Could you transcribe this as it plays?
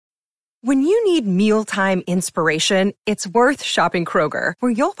When you need mealtime inspiration, it's worth shopping Kroger,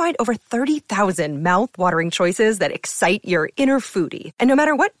 where you'll find over 30,000 mouth-watering choices that excite your inner foodie. And no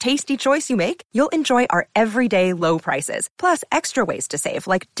matter what tasty choice you make, you'll enjoy our everyday low prices, plus extra ways to save,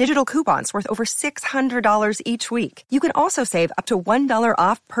 like digital coupons worth over $600 each week. You can also save up to $1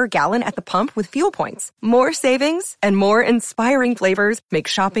 off per gallon at the pump with fuel points. More savings and more inspiring flavors make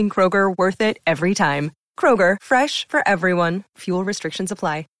shopping Kroger worth it every time. Kroger, fresh for everyone. Fuel restrictions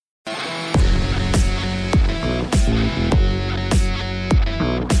apply.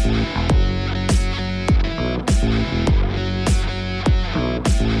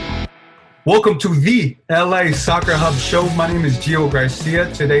 Welcome to the LA Soccer Hub Show. My name is Gio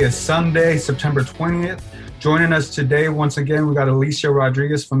Garcia. Today is Sunday, September 20th. Joining us today, once again, we got Alicia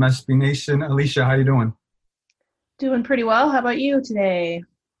Rodriguez from SB Nation. Alicia, how you doing? Doing pretty well. How about you today?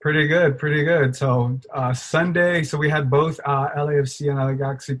 Pretty good. So Sunday, so we had both LAFC and LA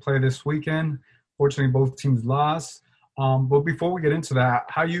Galaxy play this weekend. Fortunately, both teams lost. But before we get into that,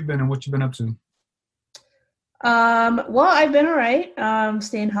 how you been and what you been up to? Well, I've been all right,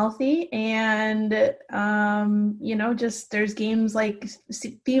 staying healthy, and just there's games like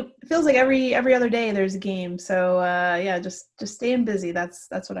feels like every other day there's a game. So just staying busy. That's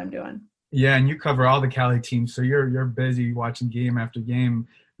what I'm doing. Yeah, and you cover all the Cali teams, so you're busy watching game after game.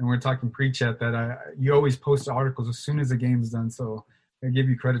 And we're talking pre-chat that you always post articles as soon as the game's done. So I give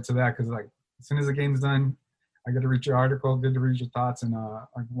you credit to that because as soon as the game's done, I get to read your article, get to read your thoughts, and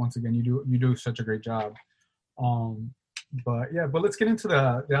once again, you do such a great job. But let's get into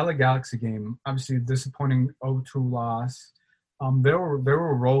the LA Galaxy game. Obviously, disappointing 0-2 loss. They were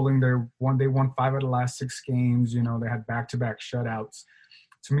rolling. They won 5 out of the last 6 games. You know, they had back-to-back shutouts.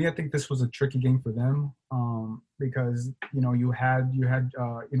 To me, I think this was a tricky game for them because you had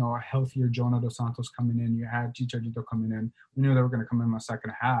a healthier Jonah Dos Santos coming in. You had Chicharito coming in. We knew they were going to come in the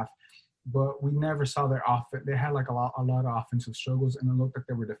second half, but we never saw their offense. They had a lot of offensive struggles, and it looked like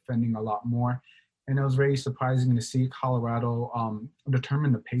they were defending a lot more. And it was very surprising to see Colorado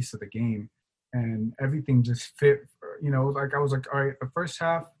determine the pace of the game, and everything just fit. I was like, all right, the first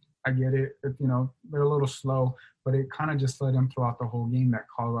half, I get it. They're a little slow, but it kind of just led them throughout the whole game that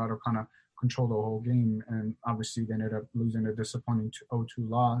Colorado kind of controlled the whole game, and obviously they ended up losing a disappointing 0-2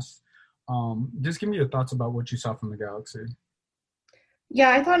 loss. Just give me your thoughts about what you saw from the Galaxy.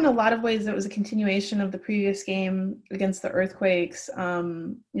 Yeah, I thought in a lot of ways it was a continuation of the previous game against the Earthquakes,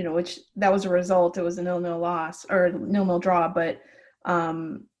 which that was a result. It was a 0-0 loss or 0-0 draw, but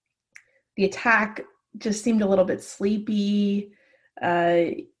the attack just seemed a little bit sleepy.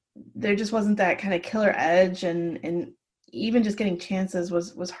 There just wasn't that kind of killer edge, and even just getting chances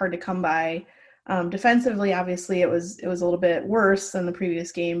was hard to come by. Defensively, obviously, it was a little bit worse than the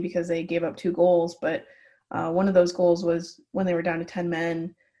previous game because they gave up 2 goals, but one of those goals was when they were down to 10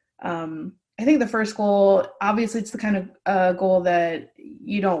 men. I think the first goal, obviously it's the kind of goal that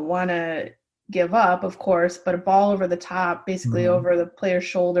you don't want to give up, of course, but a ball over the top, basically over the player's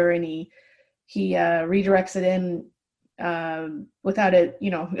shoulder, and he redirects it in without it,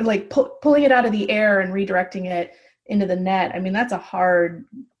 pulling it out of the air and redirecting it into the net. I mean, that's a hard,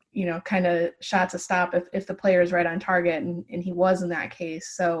 kind of shot to stop if the player is right on target, and he was in that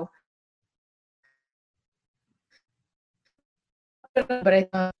case. So, but I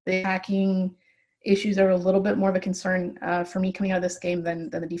thought the attacking issues are a little bit more of a concern for me coming out of this game than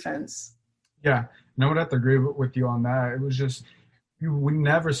the defense. Yeah, I would have to agree with you on that. It was just we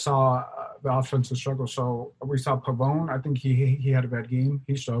never saw the offensive struggle. So we saw Pavone. I think he had a bad game.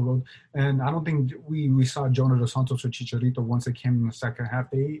 He struggled. And I don't think we saw Jonah Dos Santos or Chicharito once they came in the second half.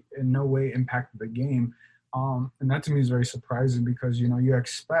 They in no way impacted the game. And that to me is very surprising because, you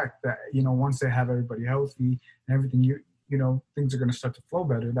expect that, once they have everybody healthy and everything, things are going to start to flow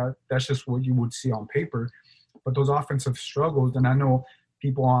better. That's just what you would see on paper. But those offensive struggles, and I know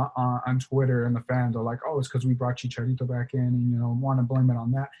people on Twitter and the fans are like, oh, it's because we brought Chicharito back in and, want to blame it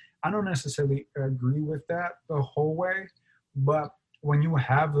on that. I don't necessarily agree with that the whole way. But when you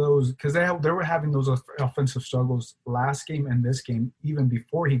have those – because they were having those offensive struggles last game and this game even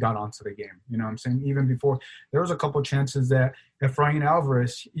before he got onto the game. You know what I'm saying? Even before – there was a couple chances that Efrain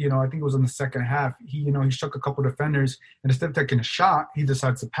Alvarez, I think it was in the second half, he struck a couple defenders, and instead of taking a shot, he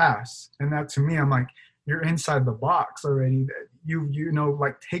decides to pass. And that to me, I'm like, you're inside the box already.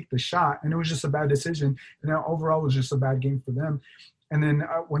 Take the shot. And it was just a bad decision. And overall, it was just a bad game for them. And then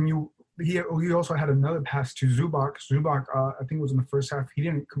he also had another pass to Zubac. Zubac, I think it was in the first half. He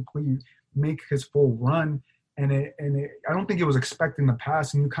didn't completely make his full run. And I don't think it was expecting the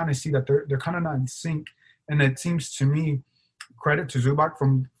pass. And you kind of see that they're kind of not in sync. And it seems to me, credit to Zubac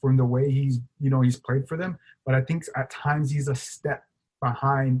from the way he's played for them. But I think at times he's a step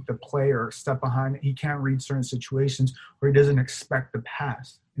behind the player, step behind. He can't read certain situations, or he doesn't expect the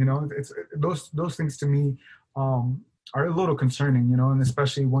pass. It's those things to me are a little concerning. And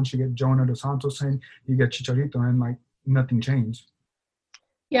especially once you get Jonah Dos Santos in, you get Chicharito, and like nothing changed.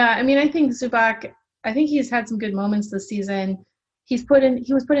 Yeah, I mean, I think Zubac, I think he's had some good moments this season. He was put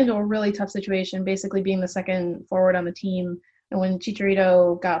into a really tough situation, basically being the second forward on the team. And when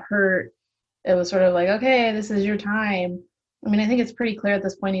Chicharito got hurt, it was sort of like, okay, this is your time. I mean, I think it's pretty clear at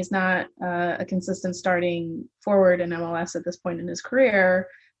this point he's not a consistent starting forward in MLS at this point in his career.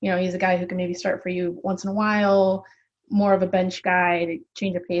 He's a guy who can maybe start for you once in a while, more of a bench guy to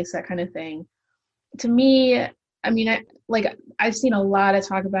change of pace, that kind of thing. To me, I mean, I've seen a lot of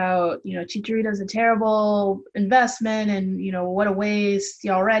talk about, Chicharito's a terrible investment and, what a waste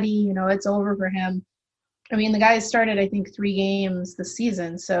already, it's over for him. I mean, the guy started, I think, 3 games this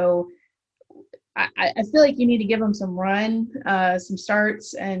season. So I feel like you need to give him some run, some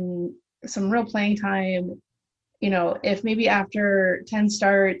starts and some real playing time. If maybe after 10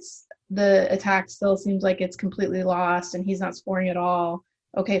 starts, the attack still seems like it's completely lost and he's not scoring at all,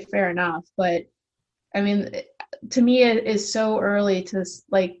 okay, fair enough. But I mean, to me, it is so early to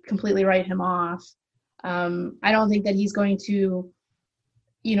like completely write him off. I don't think that he's going to,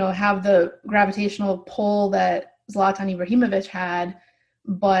 have the gravitational pull that Zlatan Ibrahimovic had,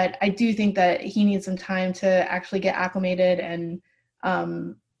 but I do think that he needs some time to actually get acclimated and,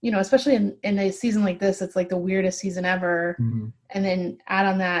 especially in a season like this, it's like the weirdest season ever. Mm-hmm. And then add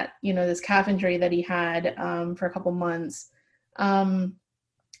on that, this calf injury that he had for a couple months.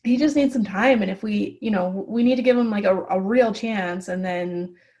 He just needs some time. And if we need to give him like a real chance. And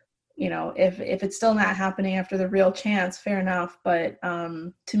then, if it's still not happening after the real chance, fair enough. But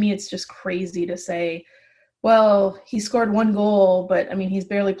to me, it's just crazy to say, well, he scored 1 goal, but I mean, he's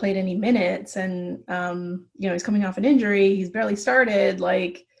barely played any minutes and, he's coming off an injury. He's barely started,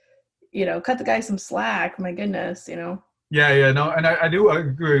 like, cut the guy some slack. My goodness, Yeah, no, and I do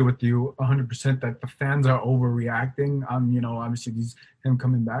agree with you 100% that the fans are overreacting. Obviously him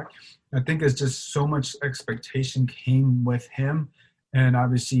coming back. I think it's just so much expectation came with him, and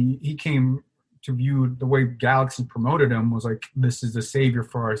obviously he came to view the way Galaxy promoted him was like, this is the savior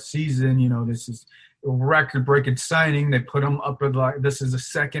for our season. This is a record-breaking signing. They put him up at like this is the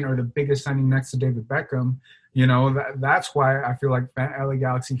second or the biggest signing next to David Beckham. That's why I feel like LA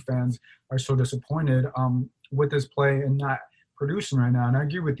Galaxy fans are so disappointed with his play and not producing right now. And I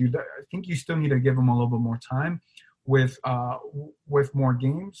agree with you. I think you still need to give him a little bit more time with more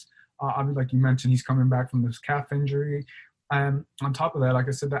games. I mean, like you mentioned, he's coming back from this calf injury. And on top of that, like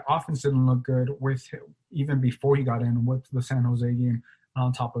I said, that offense didn't look good with him, even before he got in with the San Jose game.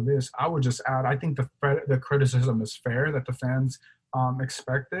 On top of this, I would just add, I think the criticism is fair that the fans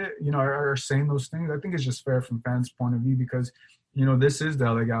expect it, are saying those things. I think it's just fair from fans' point of view because, this is the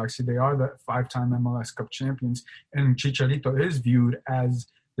LA Galaxy. They are the 5-time MLS Cup champions, and Chicharito is viewed as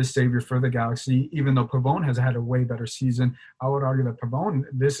the savior for the Galaxy, even though Pavone has had a way better season. I would argue that Pavone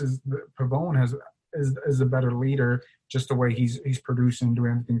is a better leader, just the way he's producing,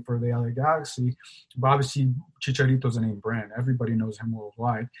 doing everything for the LA Galaxy. But obviously, Chicharito's a name brand. Everybody knows him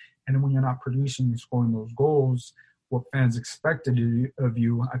worldwide. And then when you're not producing and scoring those goals, what fans expected of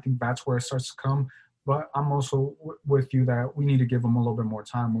you, I think that's where it starts to come. But I'm also with you that we need to give him a little bit more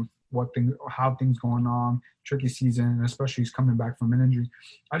time with how things going on, tricky season, and especially he's coming back from an injury.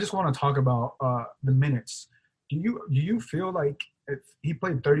 I just want to talk about the minutes. Do you feel like if he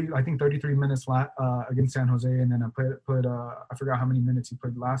played 33 minutes against San Jose, and then I forgot how many minutes he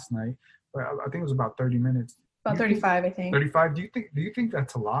played last night, but I think it was about 30 minutes. About 35, I think. 35. Do you think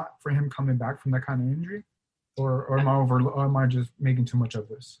that's a lot for him coming back from that kind of injury, or am I just making too much of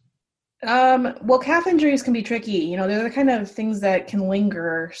this? Well, calf injuries can be tricky. They're the kind of things that can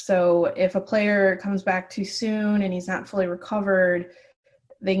linger. So if a player comes back too soon and he's not fully recovered,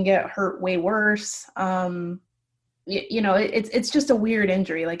 they can get hurt way worse. It's just a weird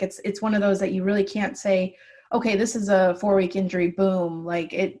injury. Like it's one of those that you really can't say, okay, this is a 4-week injury, boom.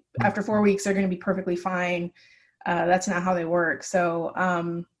 Like after 4 weeks, they're going to be perfectly fine. That's not how they work. So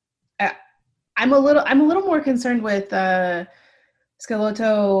I'm a little more concerned with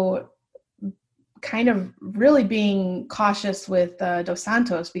Schelotto kind of really being cautious with Dos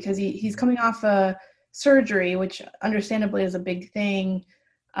Santos because he's coming off a surgery, which understandably is a big thing.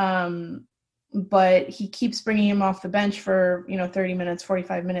 But he keeps bringing him off the bench for, 30 minutes,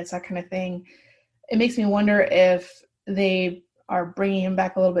 45 minutes, that kind of thing. It makes me wonder if they are bringing him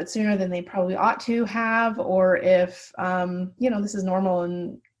back a little bit sooner than they probably ought to have, or if, this is normal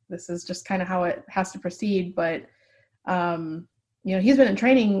and this is just kind of how it has to proceed. But he's been in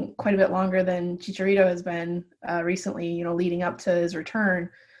training quite a bit longer than Chicharito has been recently, leading up to his return.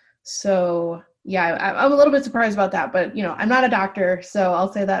 So, yeah, I'm a little bit surprised about that. But, I'm not a doctor, so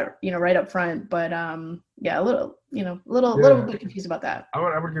I'll say that, right up front. But, yeah, a little bit confused about that. I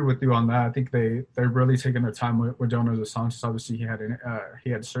would agree with you on that. I think they're really taking their time with Jonah Dos Santos. Obviously, he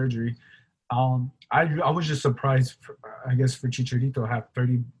had surgery. I was just surprised, I guess, for Chicharito to have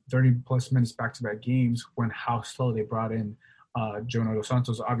 30 plus minutes back-to-back games when how slow they brought in Jonah Dos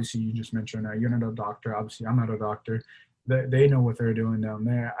Santos. Obviously, you just mentioned you're not a doctor. Obviously, I'm not a doctor. They know what they're doing down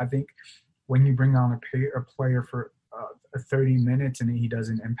there. I think when you bring on a player for 30 minutes and he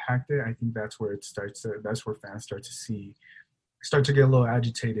doesn't impact it, I think that's where that's where fans start to get a little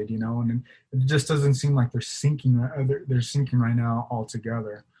agitated, and it just doesn't seem like they're sinking right now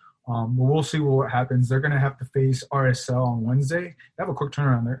altogether. But we'll see what happens. They're going to have to face RSL on Wednesday. They have a quick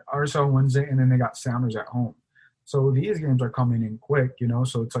turnaround there. RSL on Wednesday, and then they got Sounders at home. So these games are coming in quick,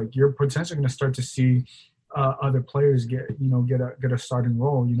 so it's like you're potentially going to start to see other players get a starting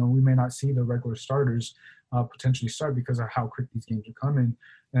role. We may not see the regular starters potentially start because of how quick these games are coming.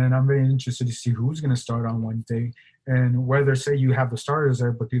 And I'm very interested to see who's going to start on Wednesday and whether, say, you have the starters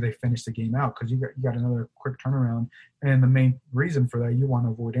there, but do they finish the game out? Because you got another quick turnaround. And the main reason for that, you want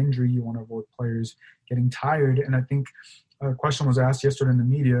to avoid injury. You want to avoid players getting tired. And I think a question was asked yesterday in the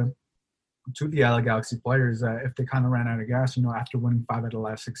media to the LA Galaxy players that if they kind of ran out of gas, after winning 5 out of the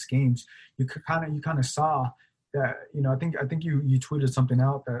last 6 games, you kind of saw that, I think you tweeted something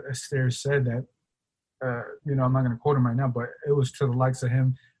out that Astaire said that, I'm not going to quote him right now, but it was to the likes of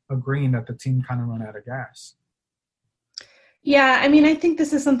him agreeing that the team kind of run out of gas. Yeah, I mean, I think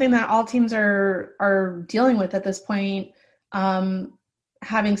this is something that all teams are dealing with at this point.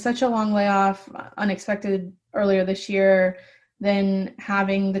 Having such a long layoff, unexpected earlier this year, then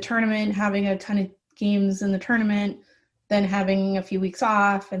having the tournament, having a ton of games in the tournament, then having a few weeks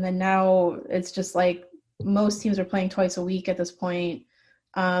off, and then now it's just like most teams are playing twice a week at this point.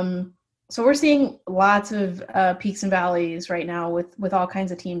 So we're seeing lots of peaks and valleys right now with all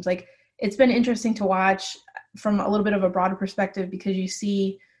kinds of teams. Like, it's been interesting to watch from a little bit of a broader perspective because you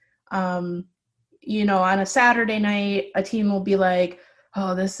see, on a Saturday night, a team will be like,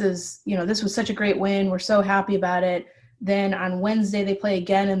 oh, this was such a great win. We're so happy about it. Then on Wednesday they play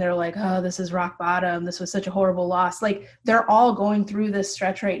again and they're like, oh, this is rock bottom. This was such a horrible loss. Like, they're all going through this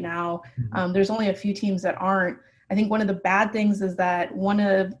stretch right now. There's only a few teams that aren't. I think one of the bad things is that one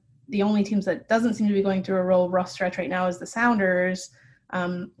of the only teams that doesn't seem to be going through a real rough stretch right now is the Sounders,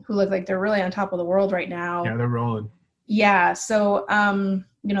 who look like they're really on top of the world right now. Yeah, they're rolling. Yeah, so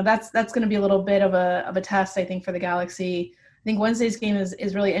that's going to be a little bit of a test, I think, for the Galaxy. I think Wednesday's game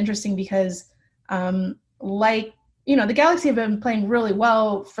is really interesting because, the Galaxy have been playing really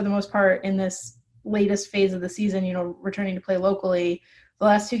well for the most part in this latest phase of the season, returning to play locally. The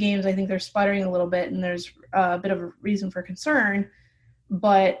last 2 games, I think they're sputtering a little bit, and there's a bit of a reason for concern.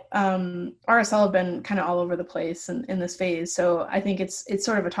 But RSL have been kind of all over the place in this phase. So I think it's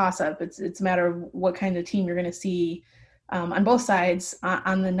sort of a toss-up. It's a matter of what kind of team you're going to see on both sides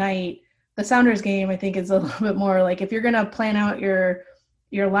on the night. The Sounders game, I think, is a little bit more like, if you're going to plan out your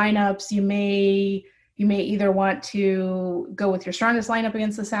lineups, you may either want to go with your strongest lineup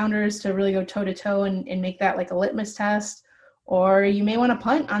against the Sounders to really go toe-to-toe and make that like a litmus test, or you may want to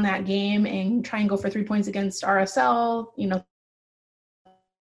punt on that game and try and go for 3 points against RSL, you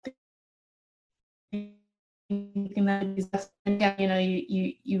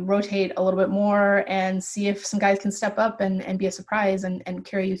rotate a little bit more and see if some guys can step up and be a surprise and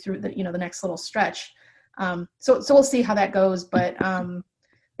carry you through the next little stretch. So we'll see how that goes, but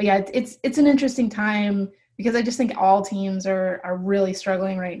yeah, it's an interesting time because I just think all teams are really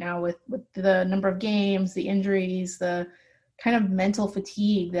struggling right now with the number of games, the injuries, the kind of mental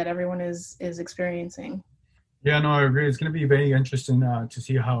fatigue that everyone is experiencing. Yeah, no, I agree. It's going to be very interesting to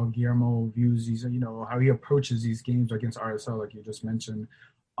see how Guillermo views these, how he approaches these games against RSL, like you just mentioned.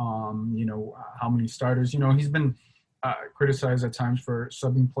 How many starters. He's been criticized at times for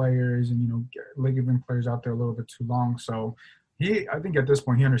subbing players and, leaving players out there a little bit too long. So I think at this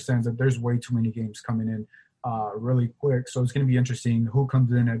point he understands that there's way too many games coming in really quick. So it's going to be interesting who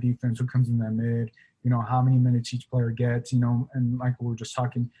comes in at defense, who comes in that mid, how many minutes each player gets, and like we were just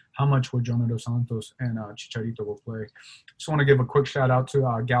talking, how much will Jonah Dos Santos and Chicharito will play. Just want to give a quick shout out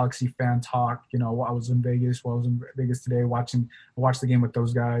to Galaxy Fan Talk. I was in Vegas. I was in Vegas today I watched the game with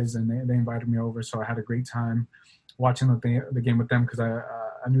those guys, and they invited me over, so I had a great time watching the game with them because I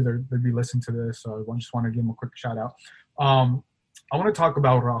knew they'd be listening to this, so I just want to give them a quick shout out. I want to talk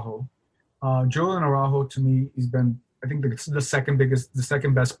about Araujo. Julian Araujo, to me, he's been, I think, the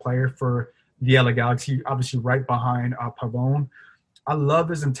second best player for the LA Galaxy, obviously right behind Pavone. I love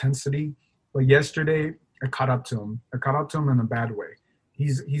his intensity, but yesterday it caught up to him. It caught up to him in a bad way.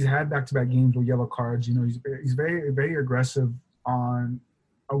 He's had back-to-back games with yellow cards. You know, he's very very aggressive on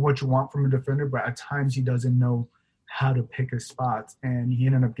what you want from a defender, but at times he doesn't know how to pick his spots, and he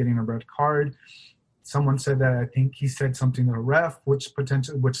ended up getting a red card. Someone said that I think he said something to the ref, which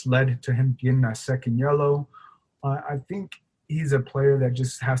led to him getting that second yellow. I think he's a player that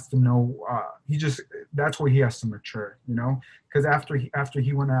just has to know. That's where he has to mature, you know, because after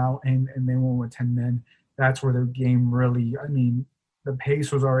he went out and they went with 10 men, that's where the game really. I mean, the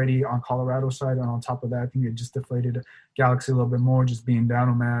pace was already on Colorado's side, and on top of that, I think it just deflated Galaxy a little bit more, just being down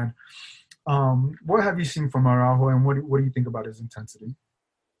on mad. What have you seen from Araujo, and what do you think about his intensity?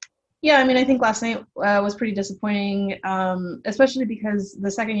 Yeah, I mean, I think last night was pretty disappointing, especially because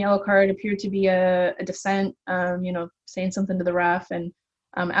the second yellow card appeared to be a dissent, saying something to the ref. And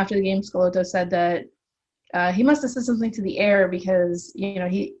after the game, Schelotto said that he must have said something to the air because,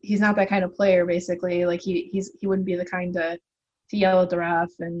 he's not that kind of player, basically. Like, he wouldn't be the kind to yell at the ref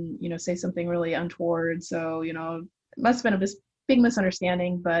and, say something really untoward. So, it must have been a big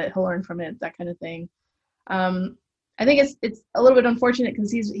misunderstanding, but he'll learn from it, that kind of thing. I think it's a little bit unfortunate because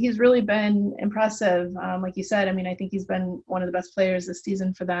he's really been impressive. Like you said, I mean, I think he's been one of the best players this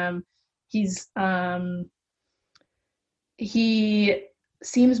season for them. He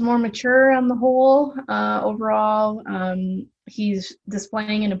seems more mature on the whole overall. He's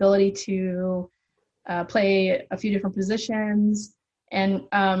displaying an ability to play a few different positions. And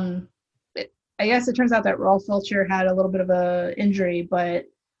I guess it turns out that Rolf Felcher had a little bit of a injury, but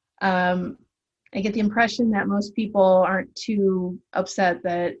I get the impression that most people aren't too upset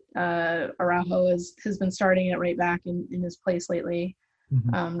that Araujo has been starting at right back in his place lately.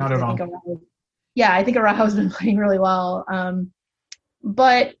 Mm-hmm. Not at all. I think Araujo has been playing really well.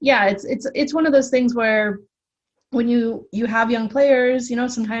 But yeah, it's one of those things where when you have young players,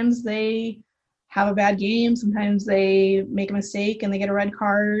 sometimes they have a bad game, sometimes they make a mistake and they get a red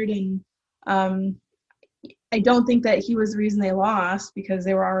card, and I don't think that he was the reason they lost because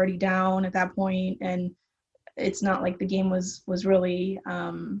they were already down at that point, and it's not like the game was really,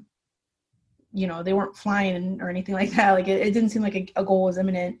 they weren't flying or anything like that. Like it didn't seem like a goal was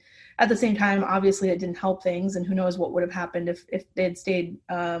imminent. At the same time, obviously, it didn't help things, and who knows what would have happened if they had stayed,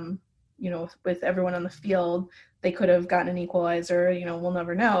 with everyone on the field. They could have gotten an equalizer. We'll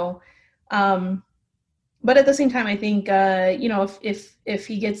never know. But at the same time, I think, if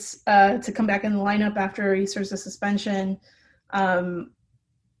he gets to come back in the lineup after he serves a suspension, I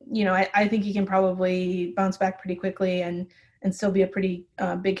think he can probably bounce back pretty quickly and still be a pretty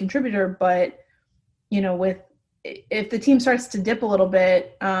big contributor. But, if the team starts to dip a little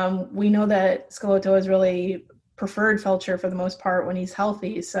bit, we know that Schelotto has really preferred Felcher for the most part when he's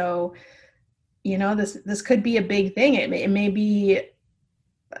healthy. So, this could be a big thing. It may be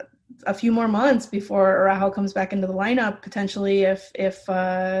a few more months before Araujo comes back into the lineup, potentially if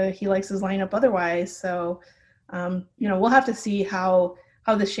he likes his lineup otherwise. So, we'll have to see how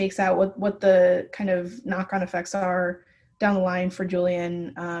this shakes out, what the kind of knock-on effects are down the line for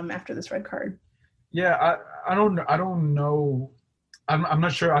Julian after this red card. Yeah, I don't know. I'm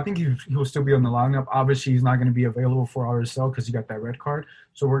not sure. I think he will still be on the lineup. Obviously, he's not going to be available for RSL because he got that red card.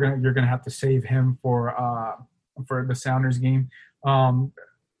 So you're gonna have to save him for the Sounders game. I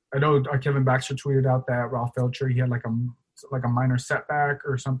know Kevin Baxter tweeted out that Rolf Felcher, he had like a minor setback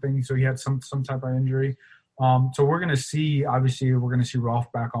or something, so he had some type of injury. So we're gonna see. Obviously, we're gonna see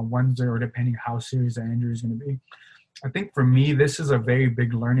Rolf back on Wednesday, or depending how serious the injury is gonna be. I think for me, this is a very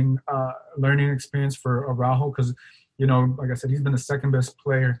big learning experience for Araujo because, like I said, he's been the second best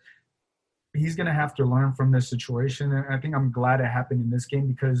player. He's gonna have to learn from this situation, and I think I'm glad it happened in this game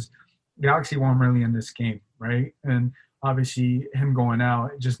because Galaxy weren't really in this game, right? And obviously, him going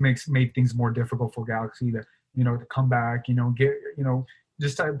out just made things more difficult for Galaxy to come back, get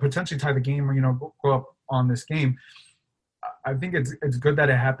just to potentially tie the game or go up on this game. I think it's good that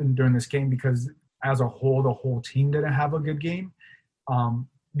it happened during this game because as a whole, the whole team didn't have a good game.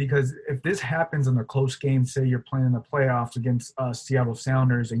 Because if this happens in a close game, say you're playing in the playoffs against Seattle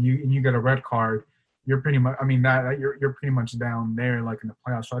Sounders and you get a red card, you're pretty much you're pretty much down there like in the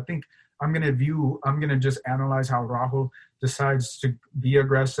playoffs. So I think I'm gonna just analyze how Araujo decides to be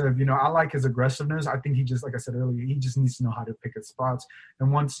aggressive. I like his aggressiveness. I think he just, like I said earlier, he just needs to know how to pick his spots.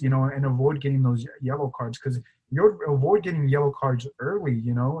 And once, and avoid getting those yellow cards because you'll avoid getting yellow cards early,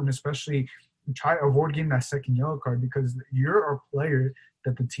 and especially try to avoid getting that second yellow card because you're a player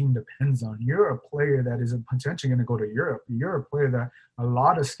that the team depends on. You're a player that is potentially going to go to Europe. You're a player that a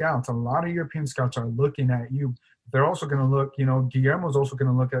lot of European scouts are looking at you they're also going to look, Guillermo's also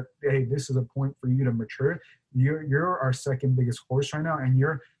going to look at, hey, this is a point for you to mature. You're our second biggest horse right now, and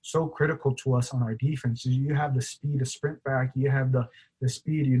you're so critical to us on our defense. You have the speed to sprint back. You have the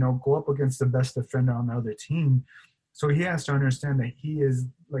speed, go up against the best defender on the other team. So he has to understand that he is,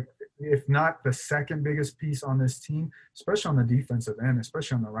 like, if not the second biggest piece on this team, especially on the defensive end,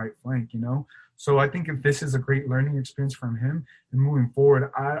 especially on the right flank, So I think if this is a great learning experience from him, and moving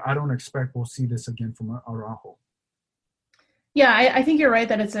forward, I don't expect we'll see this again from Araujo. Yeah, I think you're right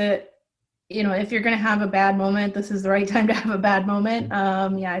that it's if you're going to have a bad moment, this is the right time to have a bad moment.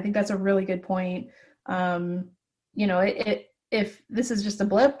 Yeah, I think that's a really good point. If this is just a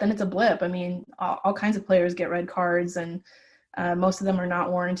blip, then it's a blip. I mean, all kinds of players get red cards, and most of them are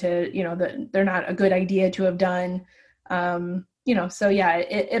not warranted. They're not a good idea to have done. So yeah,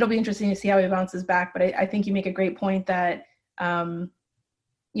 it'll be interesting to see how he bounces back. But I think you make a great point that,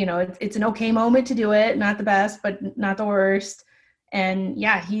 it's an okay moment to do it, not the best, but not the worst. And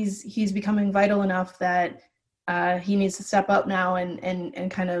yeah, he's becoming vital enough that he needs to step up now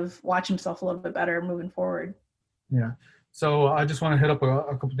and kind of watch himself a little bit better moving forward. Yeah. So I just want to hit up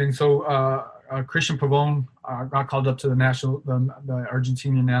a couple things. So Christian Pavón got called up to the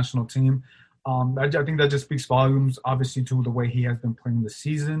Argentinian national team. I think that just speaks volumes, obviously, to the way he has been playing this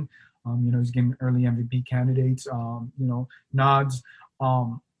season. He's getting early MVP candidates, nods.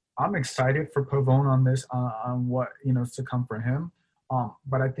 I'm excited for Pavón on this, on what, to come for him.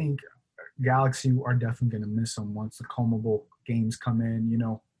 But I think Galaxy are definitely going to miss him once the CONMEBOL games come in.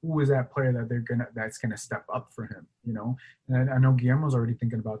 Who is that player that's gonna step up for him? And I know Guillermo's already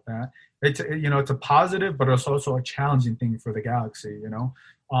thinking about that. It's a positive, but it's also a challenging thing for the Galaxy.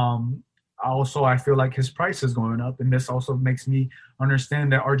 Also, I feel like his price is going up, and this also makes me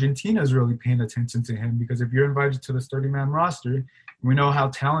understand that Argentina is really paying attention to him, because if you're invited to this 30-man roster, we know how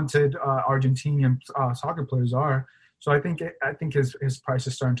talented Argentinian soccer players are. So I think his price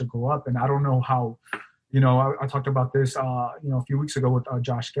is starting to go up, and I don't know how. I talked about this, a few weeks ago with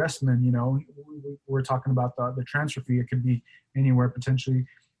Josh Guessman. We're talking about the transfer fee. It could be anywhere potentially.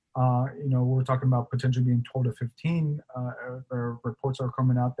 We're talking about potentially being 12 to 15. Reports are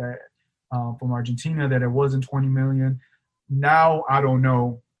coming out that from Argentina that it wasn't 20 million. Now I don't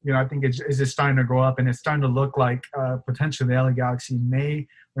know. I think it's just starting to grow up, and it's starting to look like potentially the LA Galaxy may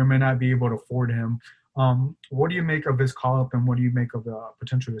or may not be able to afford him. What do you make of his call up, and what do you make of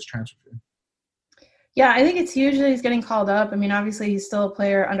potentially his transfer fee? Yeah, I think it's huge that he's getting called up. I mean, obviously he's still a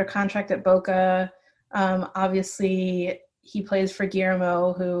player under contract at Boca. Obviously he plays for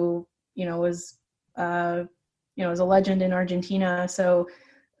Guillermo, who, was a legend in Argentina. So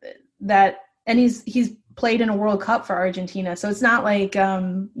and he's played in a World Cup for Argentina. So it's not like,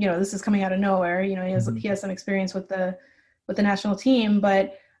 this is coming out of nowhere. He has some experience with the national team.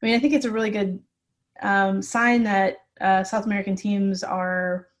 But I mean, I think it's a really good sign that South American teams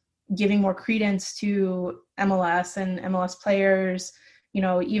are giving more credence to MLS and MLS players,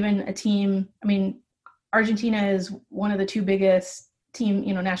 even a team. I mean, Argentina is one of the two biggest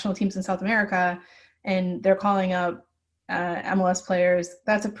national teams in South America, and they're calling up MLS players.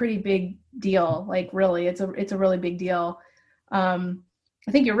 That's a pretty big deal. Like, really, it's a really big deal. I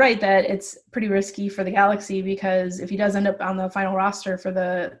think you're right that it's pretty risky for the Galaxy, because if he does end up on the final roster for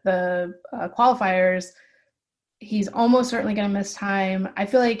the qualifiers, he's almost certainly going to miss time. I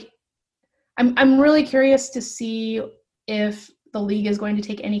feel like I'm really curious to see if the league is going to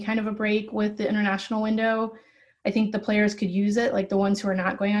take any kind of a break with the international window. I think the players could use it, like the ones who are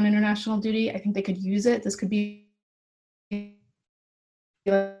not going on international duty. I think they could use it. This could be like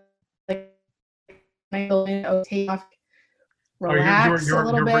take off, relax a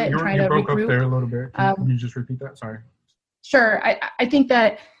little bit, and try to regroup. You broke up there a little bit. Can you just repeat that? Sorry. Sure. I think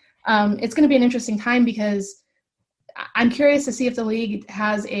that it's going to be an interesting time, because I'm curious to see if the league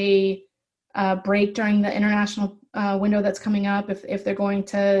has a break during the international window that's coming up. If they're going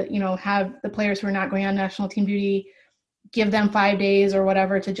to, have the players who are not going on national team duty, give them 5 days or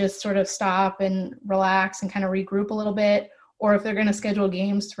whatever to just sort of stop and relax and kind of regroup a little bit, or if they're going to schedule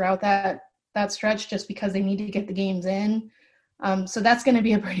games throughout that stretch just because they need to get the games in. So that's going to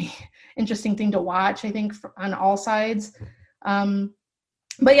be a pretty interesting thing to watch, I think, on all sides.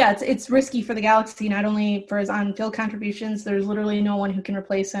 But yeah, it's risky for the Galaxy, not only for his on-field contributions. There's literally no one who can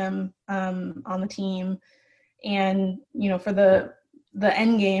replace him on the team, and for the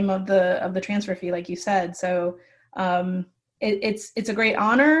end game of the transfer fee, like you said. So it's a great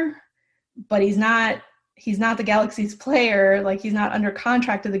honor, but he's not the Galaxy's player. Like, he's not under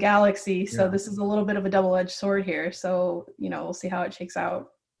contract to the Galaxy. So This is a little bit of a double-edged sword here. So we'll see how it shakes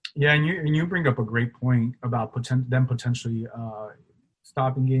out. Yeah, and you bring up a great point about them potentially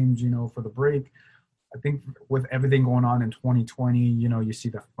stopping games, for the break. I think with everything going on in 2020, you see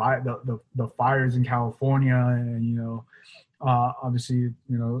the fires in California, and obviously,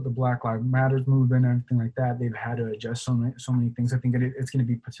 the Black Lives Matters movement and everything like that. They've had to adjust so many things. I think it's going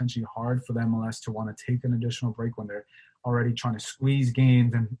to be potentially hard for the MLS to want to take an additional break when they're already trying to squeeze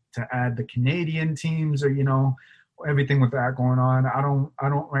games and to add the Canadian teams, or everything with that going on. I don't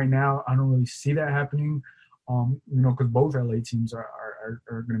right now. I don't really see that happening. Because both LA teams are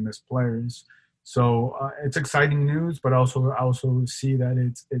going to miss players. So it's exciting news, but I also see that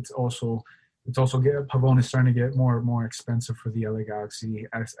it's also Pavone is starting to get more and more expensive for the LA Galaxy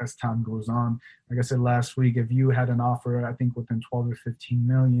as time goes on. Like I said last week, if you had an offer, I think within 12 or 15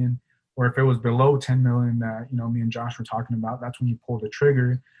 million, or if it was below 10 million that me and Josh were talking about, that's when you pull the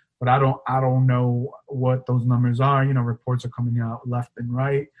trigger. But I don't know what those numbers are. Reports are coming out left and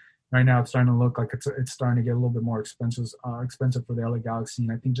right. Right now, it's starting to look like it's starting to get a little bit more expensive for the LA Galaxy.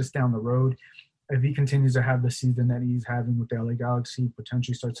 And I think just down the road, if he continues to have the season that he's having with the LA Galaxy,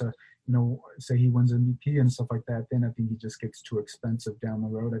 potentially starts to, say he wins MVP and stuff like that, then I think he just gets too expensive down the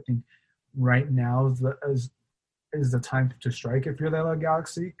road. I think right now is the time to strike if you're the LA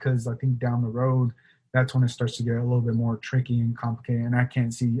Galaxy, because I think down the road, that's when it starts to get a little bit more tricky and complicated. And I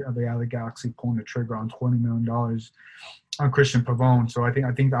can't see the LA Galaxy pulling the trigger on $20 million on Christian Pavone. So I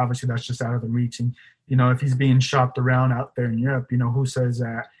think obviously that's just out of the reach. And, if he's being shopped around out there in Europe, who says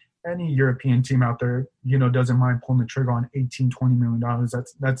that any European team out there, doesn't mind pulling the trigger on $18-20 million.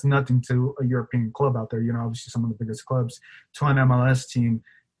 That's nothing to a European club out there. Obviously some of the biggest clubs. To an MLS team,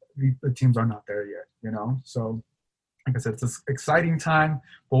 the teams are not there yet, So like I said, it's an exciting time,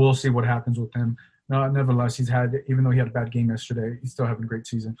 but we'll see what happens with him. No, nevertheless, even though he had a bad game yesterday, he's still having a great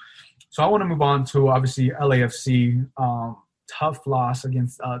season. So I want to move on to, obviously, LAFC. Tough loss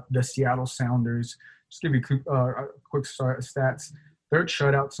against the Seattle Sounders. Just give you quick stats. Third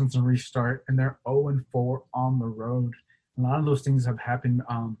shutout since the restart, and they're 0-4 on the road. A lot of those things have happened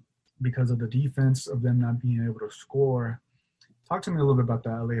because of the defense, of them not being able to score. Talk to me a little bit about the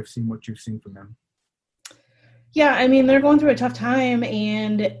LAFC and what you've seen from them. Yeah, I mean, they're going through a tough time,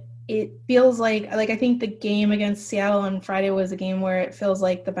 and it feels like I think the game against Seattle on Friday was a game where it feels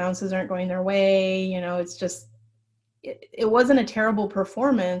like the bounces aren't going their way. It's just it wasn't a terrible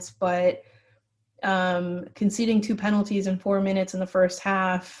performance, but conceding 2 penalties in 4 minutes in the first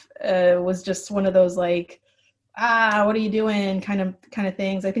half was just one of those what are you doing kind of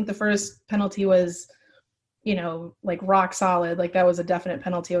things. I think the first penalty was rock solid. That was a definite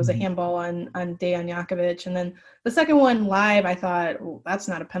penalty. It was a handball on Dejan Jakovic. And then the second one live, I thought, well, that's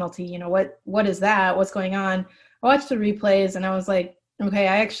not a penalty. What is that? What's going on? I watched the replays and I was like, okay,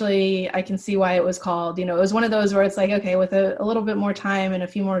 I can see why it was called. It was one of those where it's like, okay, with a little bit more time and a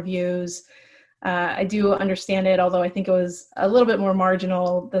few more views, I do understand it, although I think it was a little bit more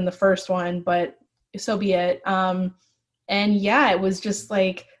marginal than the first one, but so be it. And yeah, it was just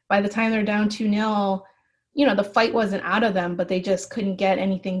by the time they're down 2-0, the fight wasn't out of them, but they just couldn't get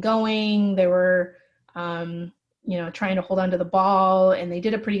anything going. They were, trying to hold on to the ball, and they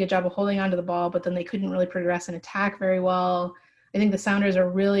did a pretty good job of holding on to the ball, but then they couldn't really progress and attack very well. I think the Sounders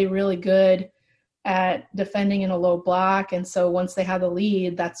are really, really good at defending in a low block. And so once they had the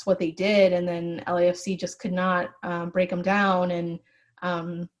lead, that's what they did. And then LAFC just could not break them down. And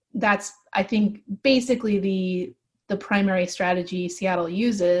that's, I think, basically the primary strategy Seattle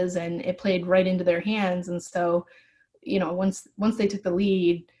uses, and it played right into their hands. And so, once they took the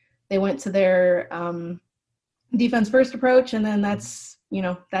lead, they went to their defense first approach, and then that's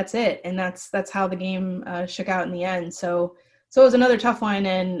it. And that's how the game shook out in the end. So it was another tough one.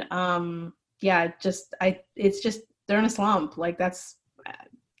 And it's just, they're in a slump.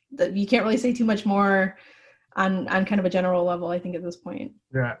 You can't really say too much more on kind of a general level, I think, at this point.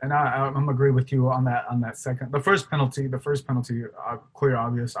 Yeah, and I'm agree with you on that second. The first penalty, clear,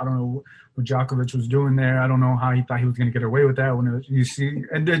 obvious. I don't know what Djokovic was doing there. I don't know how he thought he was going to get away with that.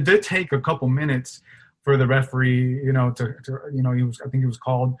 And it did take a couple minutes for the referee, I think he was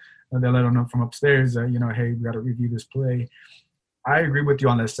called. They let him know from upstairs that, hey, we got to review this play. I agree with you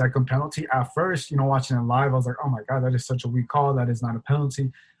on the second penalty. At first, watching it live, I was like, oh my God, that is such a weak call. That is not a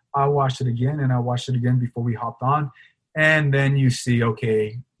penalty. I watched it again, and I watched it again before we hopped on. And then you see,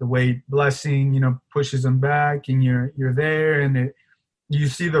 okay, the way Blessing, pushes him back, and you're there, and you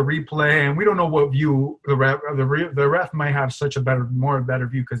see the replay, and we don't know what view the ref might have such a better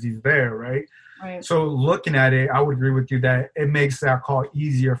view because he's there, right? Right. So looking at it, I would agree with you that it makes that call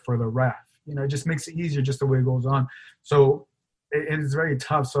easier for the ref. It just makes it easier just the way it goes on. So it is very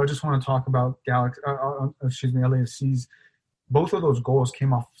tough. So I just want to talk about LAFC's. Both of those goals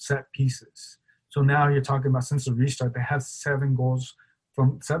came off set pieces. So now you're talking about, since the restart, they have 7 goals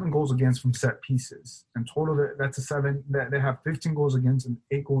from 7 goals against from set pieces. In total, that's a 7. That they have 15 goals against and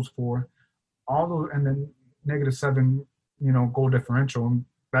 8 goals for. All those, and then -7, goal differential.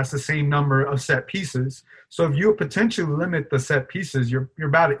 That's the same number of set pieces. So if you potentially limit the set pieces, you're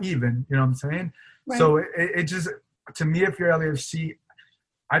about even. You know what I'm saying? Right. So it just, to me, if you're LAFC,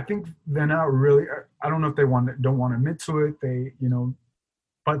 I think they're not really. I don't know if they don't want to admit to it.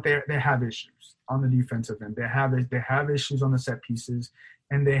 But they have issues on the defensive end. They have issues on the set pieces,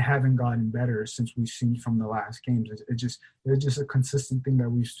 and they haven't gotten better since we've seen from the last games. It's just a consistent thing that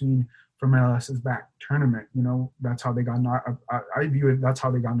we've seen from MLS's back tournament. That's how they got knocked. I view it. That's how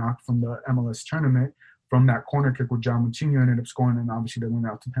they got knocked from the MLS tournament, from that corner kick with John Moutinho ended up scoring, and obviously they went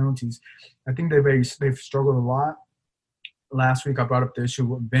out to penalties. I think they've struggled a lot. Last week I brought up the issue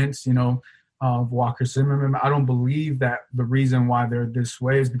with Vince, of Walker Zimmerman. I don't believe that the reason why they're this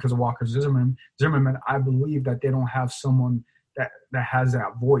way is because of Walker Zimmerman. I believe that they don't have someone that has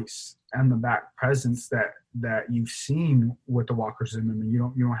that voice and the back presence that you've seen with the Walker Zimmerman.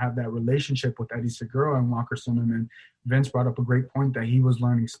 You don't have that relationship with Eddie Segura and Walker Zimmerman. Vince brought up a great point that he was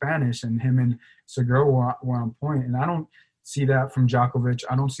learning Spanish, and him and Segura were on point. And I don't see that from Djokovic.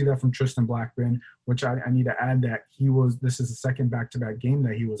 I don't see that from Tristan Blackburn, which I need to add that this is the second back-to-back game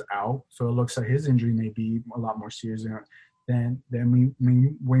that he was out. So it looks like his injury may be a lot more serious than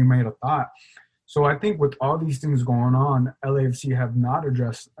we may have thought. So I think with all these things going on, LAFC have not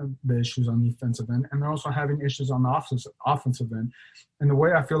addressed the issues on the defensive end, and they're also having issues on the offensive end. And the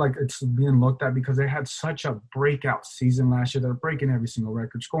way I feel like it's being looked at, because they had such a breakout season last year, they're breaking every single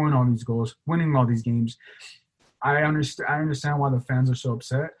record, scoring all these goals, winning all these games. I understand why the fans are so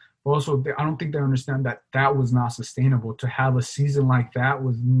upset, but also I don't think they understand that was not sustainable. To have a season like that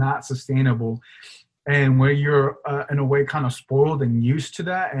was not sustainable. And where you're, in a way, kind of spoiled and used to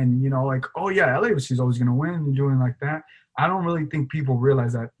that, and, oh, yeah, LAFC is always going to win and doing like that. I don't really think people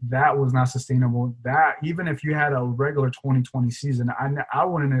realize that was not sustainable. That even if you had a regular 2020 season, I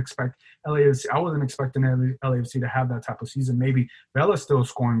wouldn't expect LAFC. I wasn't expecting LAFC to have that type of season. Maybe Vella's still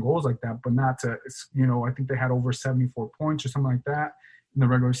scoring goals like that, but not to. I think they had over 74 points or something like that in the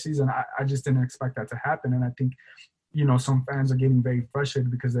regular season. I just didn't expect that to happen, and I think some fans are getting very frustrated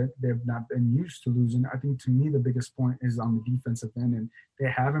because they've not been used to losing. I think, to me, the biggest point is on the defensive end, and they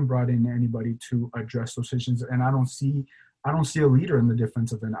haven't brought in anybody to address those issues. And I don't see a leader in the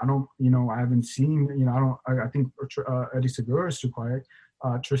defensive end. I haven't seen, I think Eddie Segura is too quiet.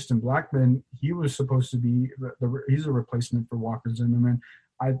 Tristan Blackman, he was supposed to be, he's a replacement for Walker Zimmerman.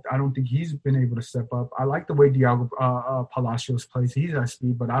 I don't think he's been able to step up. I like the way Diego Palacios plays. He has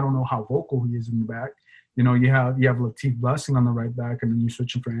speed, but I don't know how vocal he is in the back. You have Latif Blessing on the right back, and then you're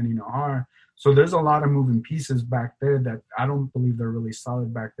switching for Andy Nahar. So there's a lot of moving pieces back there that I don't believe they're really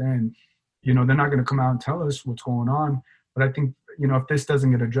solid back then. They're not going to come out and tell us what's going on. But I think, if this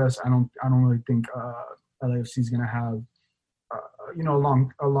doesn't get addressed, I don't really think LAFC is going to have,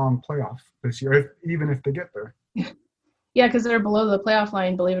 a long playoff this year, even if they get there. Yeah, because they're below the playoff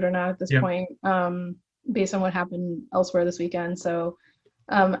line, believe it or not, at this point, based on what happened elsewhere this weekend. So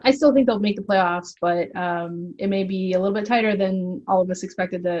I still think they'll make the playoffs, but it may be a little bit tighter than all of us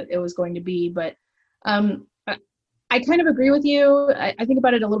expected that it was going to be. But I kind of agree with you. I think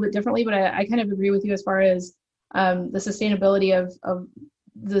about it a little bit differently, but I kind of agree with you as far as the sustainability of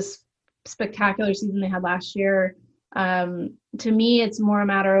this spectacular season they had last year. To me, it's more a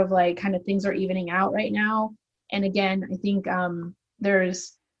matter of kind of things are evening out right now. And again, I think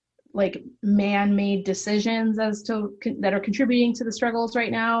there's man-made decisions that are contributing to the struggles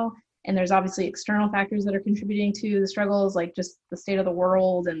right now. And there's obviously external factors that are contributing to the struggles, like just the state of the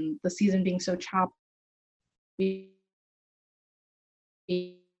world and the season being so choppy.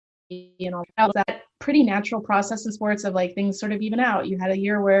 That pretty natural process in sports of things sort of even out. You had a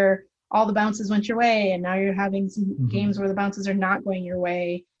year where all the bounces went your way, and now you're having some games where the bounces are not going your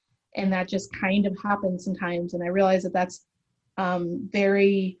way. And that just kind of happens sometimes. And I realize that that's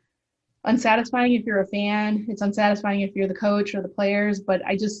very unsatisfying if you're a fan. It's unsatisfying if you're the coach or the players. But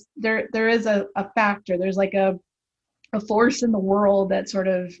there is a factor. There's a force in the world that sort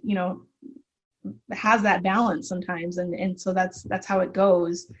of, has that balance sometimes. And so that's how it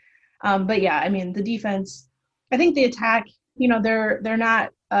goes. But yeah, I mean, the defense, I think the attack, they're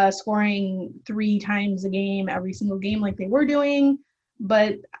not scoring 3 times a game every single game like they were doing.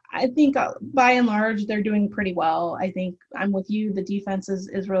 But I think by and large, they're doing pretty well. I think I'm with you. The defense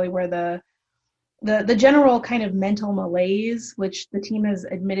is really where the general kind of mental malaise, which the team has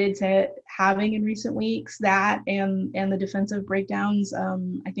admitted to having in recent weeks, that and the defensive breakdowns,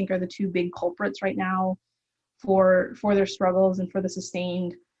 I think are the 2 big culprits right now for their struggles and for the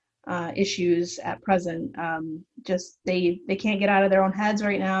sustained issues at present. Just they can't get out of their own heads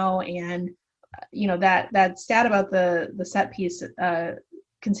right now, and that stat about the set piece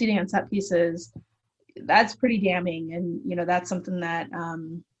conceding on set pieces, that's pretty damning, and that's something that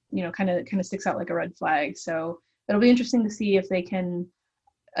kind of sticks out like a red flag. So it'll be interesting to see if they can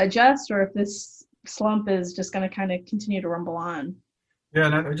adjust or if this slump is just going to kind of continue to rumble on. Yeah,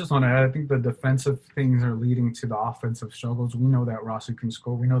 and I just want to add, I think the defensive things are leading to the offensive struggles. We know that Rossi can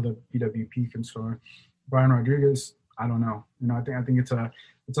score. We know that BWP can score. Brian Rodriguez, I don't know. I think it's a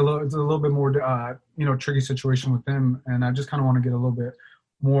little bit more tricky situation with him, and I just kind of want to get a little bit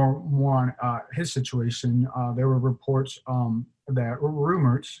more on his situation. There were reports that were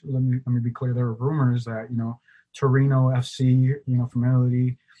rumors. Let me be clear. There were rumors that Torino FC, from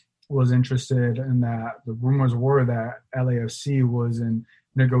Italy, was interested, and that the rumors were that LAFC was in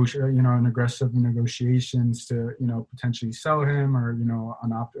in aggressive negotiations to potentially sell him or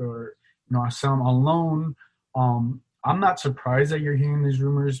sell him on loan. I'm not surprised that you're hearing these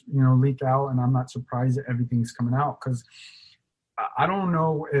rumors leak out, and I'm not surprised that everything's coming out, because I don't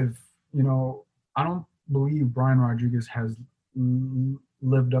know if I don't believe Brian Rodriguez has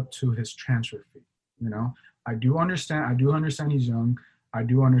lived up to his transfer fee. I do understand he's young. I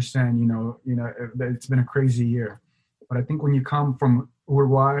do understand, it's been a crazy year. But I think when you come from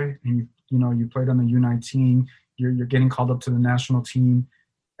Uruguay and you played on the U19, you're getting called up to the national team,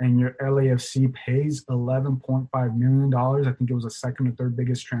 and your LAFC pays $11.5 million. I think it was the second or third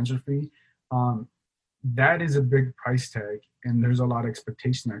biggest transfer fee. That is a big price tag, and there's a lot of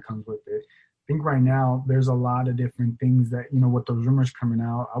expectation that comes with it. I think right now there's a lot of different things that, with those rumors coming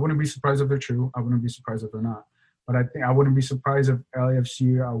out, I wouldn't be surprised if they're true. I wouldn't be surprised if they're not. But I think I wouldn't be surprised if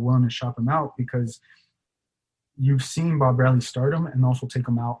LAFC are willing to shop him out, because you've seen Bob Bradley start him and also take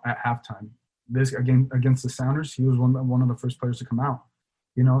him out at halftime. This again against the Sounders, he was one of the first players to come out.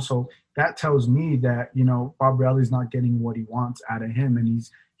 So that tells me that Bob Bradley's not getting what he wants out of him, and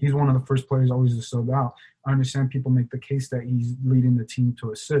he's one of the first players always to sub out. I understand people make the case that he's leading the team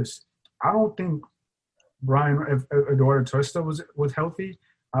to assists. I don't think if Eduardo Tuesta was healthy,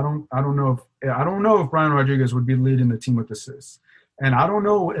 I don't know if Brian Rodriguez would be leading the team with assists. And I don't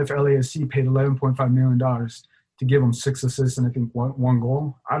know if LAFC paid $11.5 million to give him 6 assists and I think one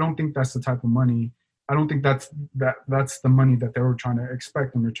goal. I don't think that's the type of money. I don't think that's the money that they were trying to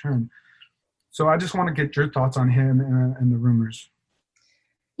expect in return. So I just want to get your thoughts on him and the rumors.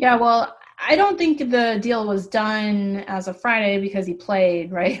 Yeah, well, I don't think the deal was done as of Friday because he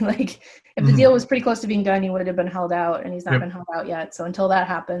played, right? Like, if the deal was pretty close to being done, he would have been held out, and he's not been held out yet. So until that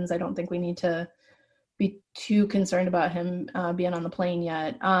happens, I don't think we need to be too concerned about him being on the plane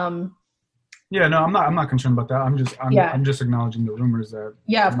yet. Yeah, no, I'm not concerned about that. I'm just acknowledging the rumors that.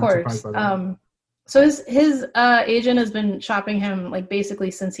 Yeah, of course. So his agent has been shopping him like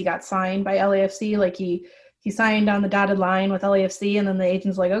basically since he got signed by LAFC. Like he signed on the dotted line with LAFC, and then the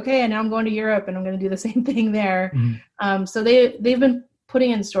agent's like, okay, and now I'm going to Europe and I'm going to do the same thing there. So they've been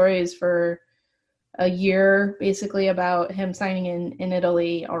putting in stories for a year basically about him signing in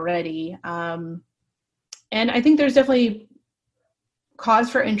Italy already. And I think there's definitely cause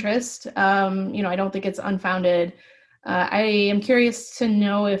for interest. I don't think it's unfounded. I am curious to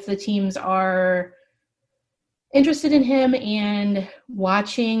know if the teams are interested in him and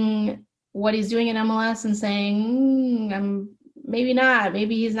watching what he's doing in MLS and saying, maybe not,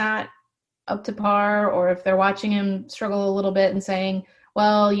 maybe he's not up to par, or if they're watching him struggle a little bit and saying,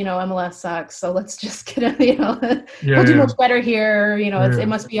 well, MLS sucks, so let's just get him, we'll do much better here. It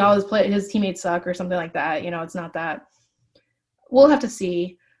must be all his teammates suck or something like that. It's not that. We'll have to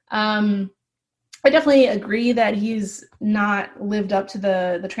see. I definitely agree that he's not lived up to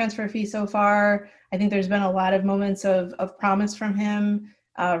the transfer fee so far. I think there's been a lot of moments of promise from him,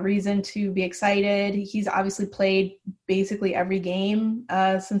 reason to be excited. He's obviously played basically every game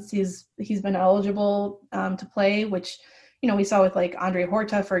since he's been eligible to play, which, we saw with like Andre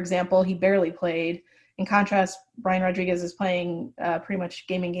Horta, for example. He barely played. In contrast, Brian Rodriguez is playing pretty much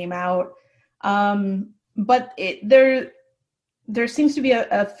game in, game out. But there seems to be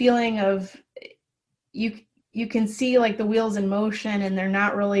a feeling of you can see like the wheels in motion, and they're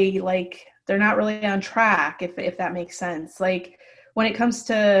not really on track, if that makes sense. Like when it comes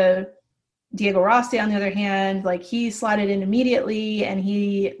to Diego Rossi, on the other hand, like he slotted in immediately and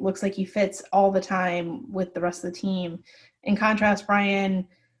he looks like he fits all the time with the rest of the team. In contrast, Brian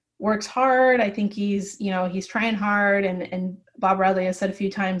works hard. I think he's trying hard, and Bob Bradley has said a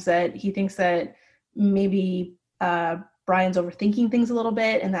few times that he thinks that maybe Brian's overthinking things a little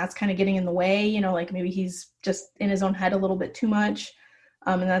bit, and that's kind of getting in the way, like maybe he's just in his own head a little bit too much.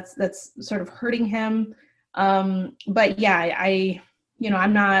 And that's sort of hurting him. But yeah,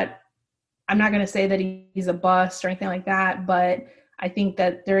 I'm not going to say that he's a bust or anything like that, but I think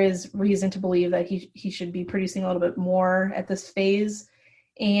that there is reason to believe that he should be producing a little bit more at this phase.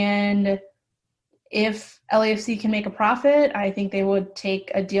 And if LAFC can make a profit, I think they would take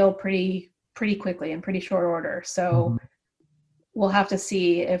a deal pretty quickly in pretty short order. So we'll have to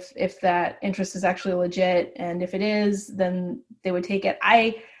see if that interest is actually legit, and if it is, then they would take it.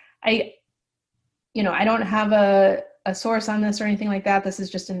 I don't have a source on this or anything like that. This is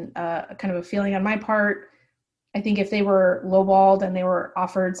just kind of a feeling on my part. I think if they were lowballed and they were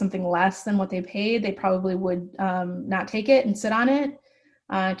offered something less than what they paid, they probably would not take it and sit on it,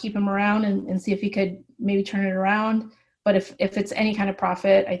 keep him around and see if he could maybe turn it around. But if it's any kind of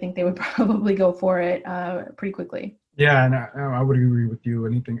profit, I think they would probably go for it pretty quickly. Yeah, and I would agree with you.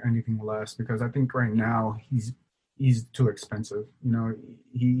 Anything less, because I think right now he's too expensive.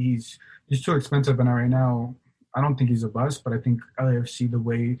 He's too expensive, and right now I don't think he's a bust. But I think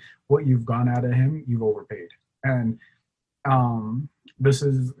LAFC, what you've gone out of him, you've overpaid. And I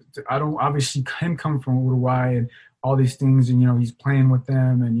don't obviously him come from Uruguay and all these things, and he's playing with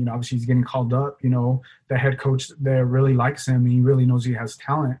them, and obviously he's getting called up. The head coach there really likes him, and he really knows he has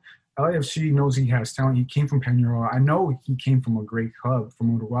talent. LAFC knows he has talent. He came from Peñarol. I know he came from a great club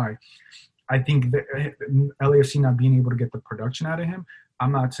from Uruguay. I think that LAFC not being able to get the production out of him,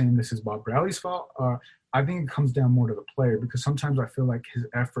 I'm not saying this is Bob Bradley's fault. I think it comes down more to the player, because sometimes I feel like his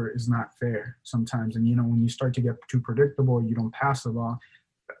effort is not fair sometimes. And, when you start to get too predictable, you don't pass the ball.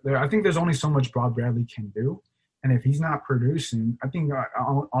 I think there's only so much Bob Bradley can do. And if he's not producing, I think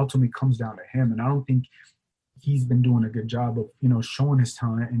ultimately comes down to him. And I don't think he's been doing a good job of, showing his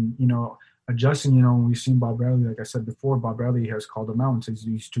talent and, adjusting. When we've seen Bob Bradley, like I said before, Bob Bradley has called him out and says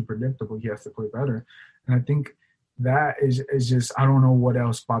he's too predictable. He has to play better. And I think that is just, I don't know what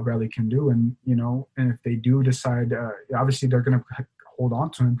else Bob Bradley can do. And, and if they do decide, obviously they're going to hold on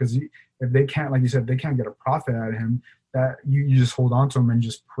to him, because if they can't, like you said, they can't get a profit out of him, that you just hold on to him and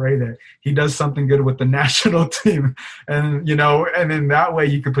just pray that he does something good with the national team. And, and then that way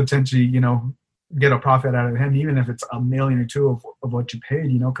you could potentially, get a profit out of him, even if it's $1 million or $2 million of what you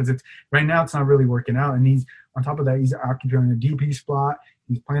paid, because it's right now it's not really working out. And he's on top of that, he's occupying a DP spot.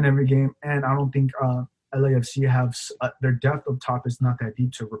 He's playing every game. And I don't think LAFC have their depth up top is not that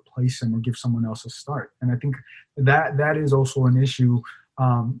deep to replace him or give someone else a start. And I think that is also an issue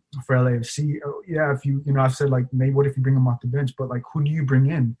for LAFC. Yeah, if I've said like, maybe what if you bring him off the bench, but like, who do you bring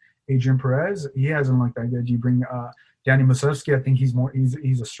in? Adrian Perez, he hasn't looked that good. You bring Danny Musovski, I think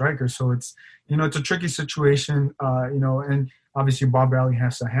he's a striker. So it's, it's a tricky situation, and obviously Bob Bradley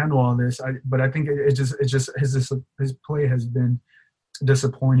has to handle all this. But I think it's just his play has been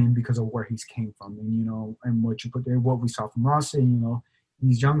disappointing because of where he's came from, and and what we saw from Rossi.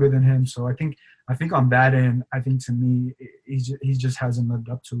 He's younger than him, so I think on that end, I think to me he just hasn't lived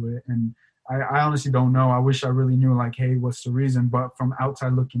up to it. And I honestly don't know. I wish I really knew, like, hey, what's the reason? But from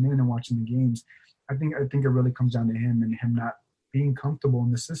outside looking in and watching the games, I think it really comes down to him and him not being comfortable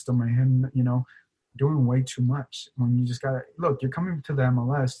in the system, and him, doing way too much. When you just gotta look, you're coming to the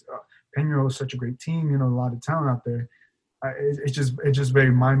MLS. Peñarol is such a great team, a lot of talent out there. It's just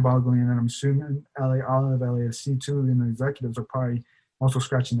very mind-boggling, and I'm assuming all of LAFC too, the executives are probably also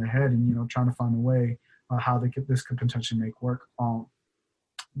scratching their head and trying to find a way how this could potentially make work.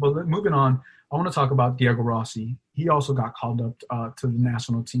 But moving on, I want to talk about Diego Rossi. He also got called up to the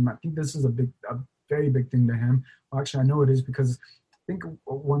national team. I think this is a very big thing to him. Well, actually, I know it is, because I think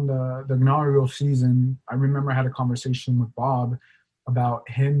when the inaugural season, I remember I had a conversation with Bob about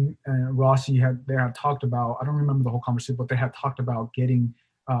him and Rossi. They had talked about, I don't remember the whole conversation, but they had talked about getting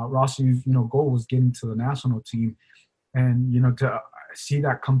Rossi's goal was getting to the national team, and to see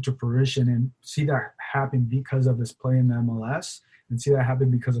that come to fruition and see that happen because of his play in the MLS. And see that happen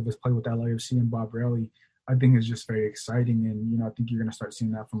because of his play with LAFC and Bob Bradley, I think is just very exciting. And, I think you're going to start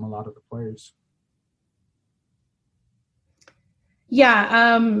seeing that from a lot of the players.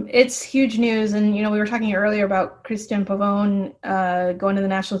 Yeah, it's huge news. And, we were talking earlier about Cristian Pavón going to the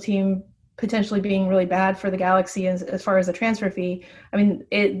national team, potentially being really bad for the Galaxy as far as the transfer fee. I mean,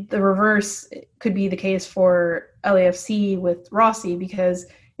 the reverse could be the case for LAFC with Rossi, because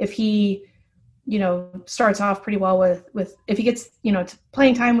if he starts off pretty well with if he gets, to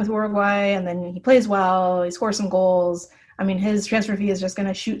playing time with Uruguay and then he plays well, he scores some goals, I mean, his transfer fee is just going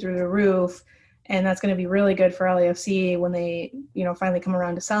to shoot through the roof, and that's going to be really good for LAFC when they, finally come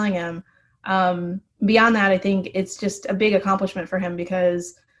around to selling him. Beyond that, I think it's just a big accomplishment for him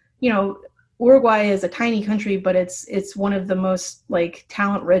because, Uruguay is a tiny country, but it's one of the most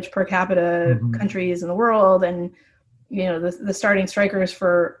talent-rich per capita countries in the world, and the starting strikers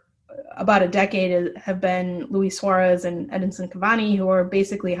for about a decade have been Luis Suarez and Edinson Cavani, who are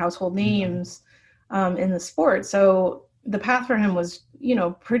basically household names in the sport. So the path for him was,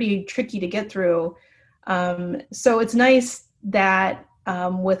 pretty tricky to get through. So it's nice that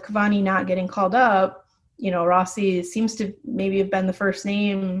with Cavani not getting called up, Rossi seems to maybe have been the first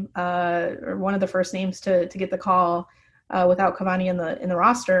name or one of the first names to get the call without Cavani in the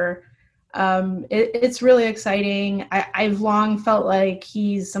roster. It's really exciting. I've long felt like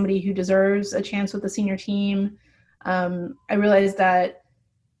he's somebody who deserves a chance with the senior team. I realize that,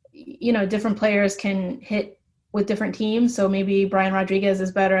 different players can hit with different teams. So maybe Brian Rodriguez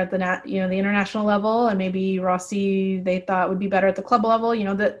is better at the international level, and maybe Rossi they thought would be better at the club level.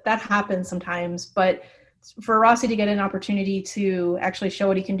 That happens sometimes. But for Rossi to get an opportunity to actually show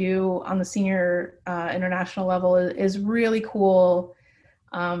what he can do on the senior international level is really cool.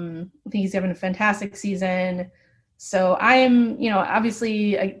 I think he's having a fantastic season. So I'm,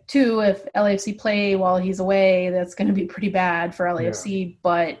 obviously, too, if LAFC play while he's away, that's going to be pretty bad for LAFC. Yeah.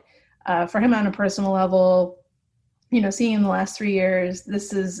 But for him on a personal level, seeing in the last 3 years,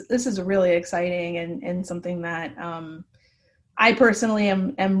 this is really exciting and something that I personally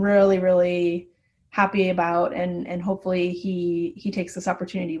am really, really happy about, and hopefully he takes this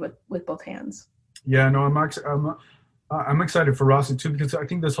opportunity with both hands. Yeah, no, I'm excited for Rossi too, because I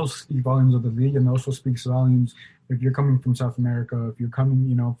think this also speaks volumes of the league, and also speaks volumes if you're coming from South America, if you're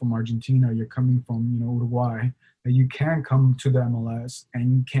coming, from Argentina, you're coming from, Uruguay, that you can come to the MLS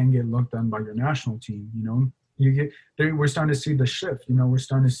and you can get looked on by your national team. We're starting to see the shift. We're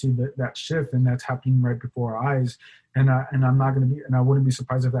starting to see that shift, and that's happening right before our eyes. And I'm not going to be, and I wouldn't be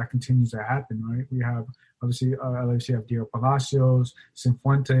surprised if that continues to happen. Right? We have obviously LAFC have Diego Palacios,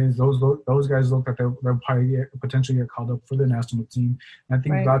 Cifuentes. Those guys look like they'll probably potentially get called up for the national team. And I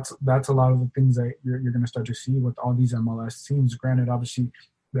think that's a lot of the things that you're going to start to see with all these MLS teams. Granted, obviously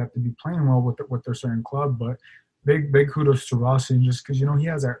they have to be playing well with their certain club, but big kudos to Rossi, just because he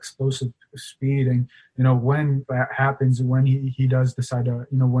has that explosive speed, and when that happens, when he does decide to,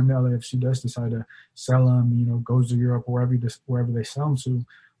 when the LAFC does decide to sell him, goes to Europe or wherever they sell him to,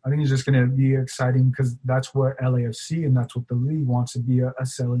 I think it's just going to be exciting, because that's what LAFC and that's what the league wants to be, a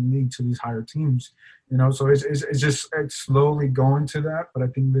selling league to these higher teams. So it's slowly going to that, but I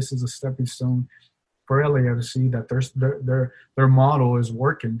think this is a stepping stone for LAFC, that their model is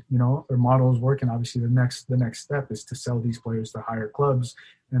working. Their model is working. Obviously, the next step is to sell these players to higher clubs,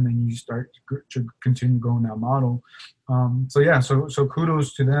 and then you start to continue going that model. So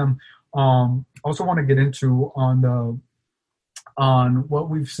kudos to them. Also want to get into on what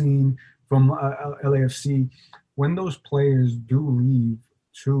we've seen from LAFC when those players do leave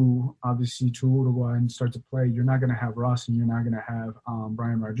to Uruguay and start to play. You're not going to have Rossi, you're not going to have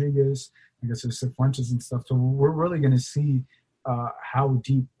Brian Rodriguez, I guess there's Cifuentes and stuff. So we're really going to see how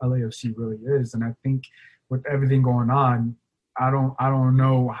deep LAFC really is. And I think with everything going on, I don't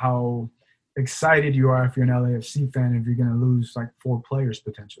know how excited you are if you're an LAFC fan if you're going to lose like 4 players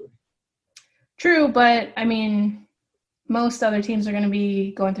potentially. True, but I mean, most other teams are going to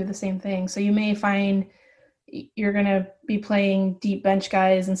be going through the same thing. So you may find you're going to be playing deep bench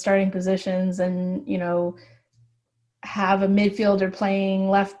guys in starting positions, and have a midfielder playing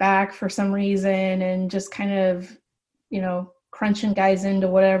left back for some reason, and just kind of crunching guys into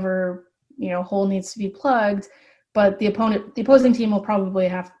whatever hole needs to be plugged. But the opposing team will probably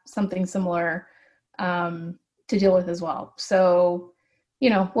have something similar to deal with as well. So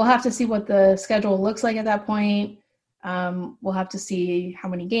we'll have to see what the schedule looks like at that point. We'll have to see how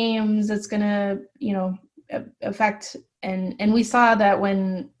many games it's going to affect. And we saw that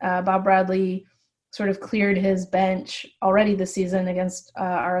when Bob Bradley sort of cleared his bench already this season against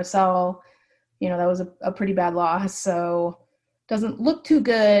RSL, that was a pretty bad loss. So doesn't look too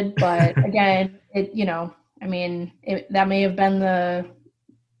good, but again, that may have been that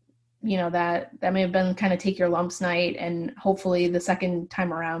may have been kind of take your lumps night, and hopefully the second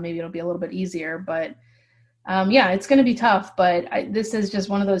time around, maybe it'll be a little bit easier, but it's going to be tough. But this is just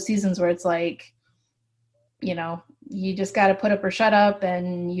one of those seasons where it's like, you just got to put up or shut up,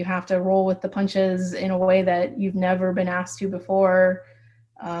 and you have to roll with the punches in a way that you've never been asked to before.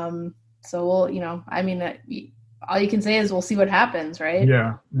 So we'll, all you can say is we'll see what happens, right?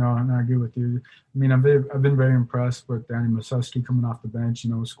 Yeah, no, I agree with you. I mean, I've been very impressed with Danny Masuski coming off the bench,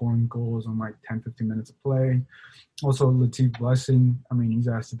 scoring goals on like 10, 15 minutes of play. Also, Latif Blessing, he's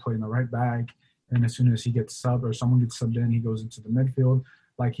asked to play in the right back, and as soon as he gets subbed or someone gets subbed in, he goes into the midfield.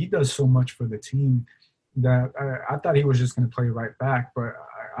 Like, he does so much for the team that I thought he was just going to play right back. But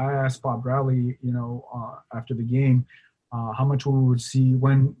I asked Bob Bradley, after the game, how much we would see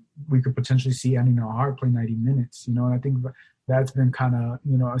when we could potentially see Andy Najar play 90 minutes, and I think that's been kind of,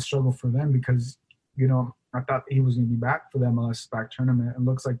 a struggle for them because, I thought he was going to be back for the MLS back tournament. It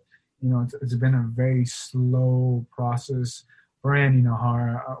looks like, it's been a very slow process for Andy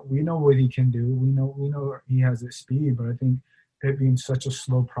Nahar. We know what he can do. We know he has the speed, but I think it being such a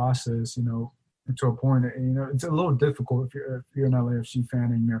slow process, to a point, it's a little difficult if you're an LAFC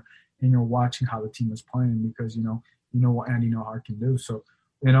fan and you're watching how the team is playing because you know what Andy Nahar can do. So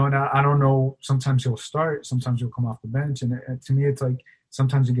and I don't know. Sometimes he'll start, sometimes he'll come off the bench, and to me, it's like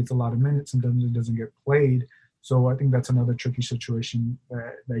sometimes he gets a lot of minutes, sometimes it doesn't get played. So I think that's another tricky situation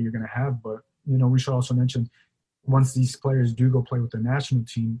that you're going to have. But we should also mention once these players do go play with the national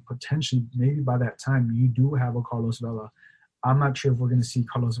team, potentially maybe by that time you do have a Carlos Vela. I'm not sure if we're going to see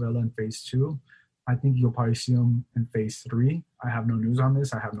Carlos Vela in phase 2. I think you'll probably see him in phase 3. I have no news on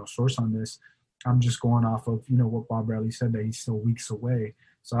this. I have no source on this. I'm just going off of what Bob Bradley said, that he's still weeks away.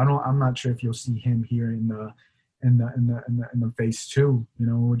 So I'm not sure if you'll see him here in the phase 2.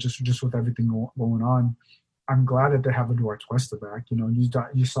 Just with everything going on. I'm glad that they have Eduardo Cuesta back.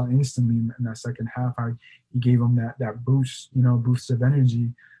 You saw instantly in that second half how he gave him that boost, boost of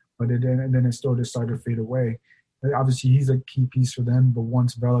energy, but then it started to fade away. Obviously, he's a key piece for them, but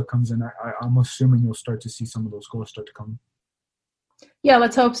once Vela comes in, I'm assuming you'll start to see some of those goals start to come. Yeah,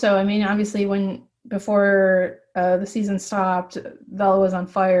 let's hope so. I mean, obviously, before the season stopped, Vela was on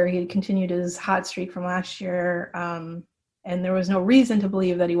fire. He had continued his hot streak from last year, and there was no reason to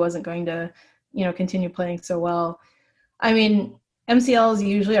believe that he wasn't going to, continue playing so well. I mean, MCLs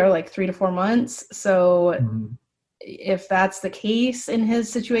usually are like 3 to 4 months, so if that's the case in his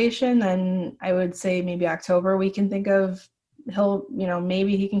situation, then I would say maybe October we can think of.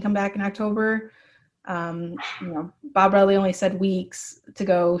 Maybe he can come back in October. Bob Bradley only said weeks to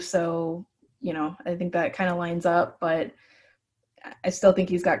go, so I think that kind of lines up, but I still think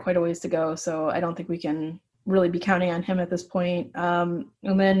he's got quite a ways to go, so I don't think we can really be counting on him at this point. And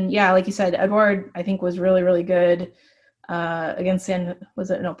then, like you said, Edouard, I think, was really, really good against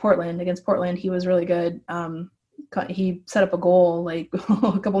Portland. Against Portland, he was really good. He set up a goal like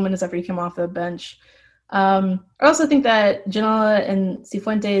a couple minutes after he came off the bench. I also think that Janela and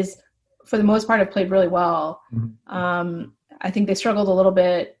Cifuentes, for the most part, have played really well. I think they struggled a little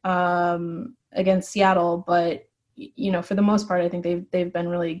bit against Seattle, but for the most part, I think they've been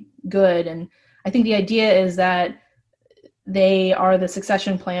really good. And I think the idea is that they are the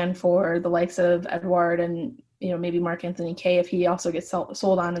succession plan for the likes of Edouard and maybe Mark Anthony Kaye if he also gets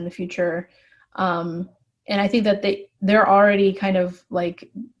sold on in the future. And I think that they're already kind of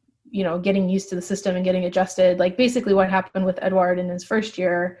like getting used to the system and getting adjusted. Like basically what happened with Edouard in his first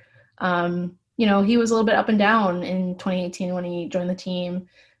year. He was a little bit up and down in 2018 when he joined the team.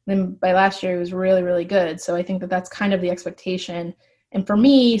 Then by last year, he was really, really good. So I think that that's kind of the expectation. And for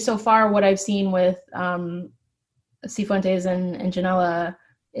me, so far, what I've seen with Cifuentes and Janela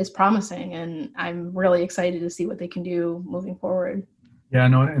is promising. And I'm really excited to see what they can do moving forward. Yeah,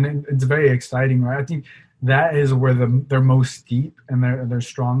 no, and it's very exciting, right? I think that is where they're most deep and they're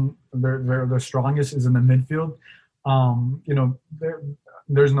strong. Their strongest is in the midfield.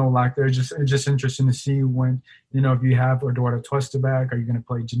 There's no lack there. It's just interesting to see when, if you have Eduardo Cuesta back, are you going to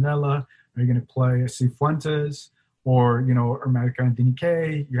play Janela? Are you going to play Cifuentes? Or, or Mark Anthony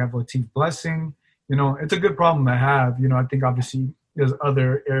Kaye? You have Latif Blessing. It's a good problem to have. I think obviously there's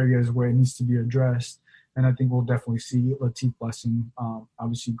other areas where it needs to be addressed. And I think we'll definitely see Latif Blessing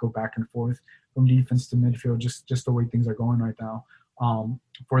obviously go back and forth from defense to midfield, just the way things are going right now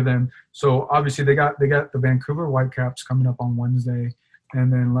for them. So obviously they got the Vancouver Whitecaps coming up on Wednesday.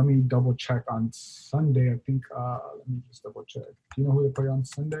 And then let me double check on Sunday. I think, let me just double check. Do you know who they play on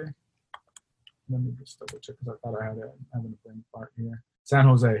Sunday? Let me just double check because I thought I had having a brain fart here. San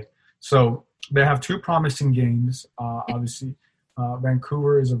Jose. So they have 2 promising games. Obviously,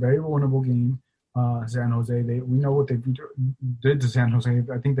 Vancouver is a very winnable game. San Jose, we know what they did to San Jose.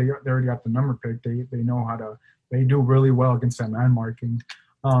 I think they already got the number pick. They know they do really well against that man marking.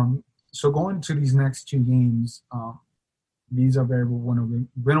 So going to these next 2 games, these are very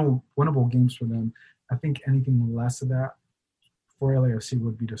winnable games for them. I think anything less of that for LAFC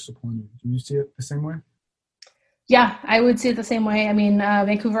would be disappointing. Do you see it the same way? Yeah, I would see it the same way. I mean,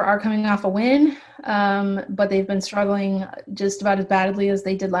 Vancouver are coming off a win, but they've been struggling just about as badly as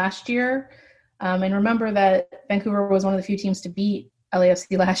they did last year. And remember that Vancouver was one of the few teams to beat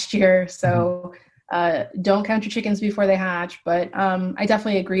LAFC last year. So don't count your chickens before they hatch. But I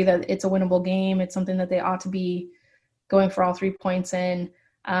definitely agree that it's a winnable game. It's something that they ought to be going for all 3 points in.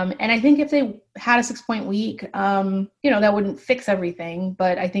 And I think if they had a 6-point week, that wouldn't fix everything,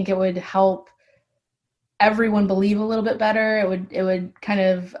 but I think it would help everyone believe a little bit better. It would kind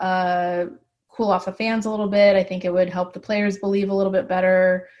of cool off the fans a little bit. I think it would help the players believe a little bit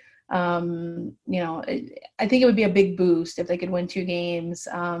better. I think it would be a big boost if they could win 2 games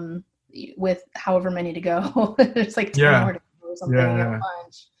with however many to go. It's like 10 more to go or something at a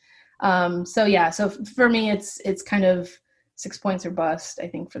bunch. So for me, it's kind of 6 points or bust, I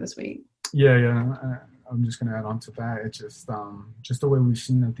think, for this week. I'm just going to add on to that. It's just the way we've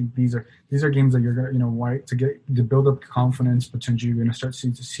seen. I think these are games that you're going to build up confidence. Potentially, you're going to start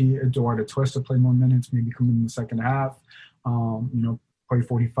to see Eduardo Tuesta play more minutes, maybe come in the second half. Play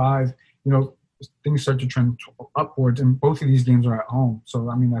 45. Things start to trend upwards, and both of these games are at home.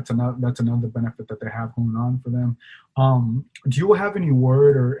 So I mean, that's another benefit that they have going on for them. Do you have any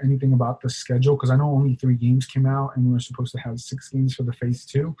word or anything about the schedule? Because I know only 3 games came out, and we were supposed to have 6 games for the phase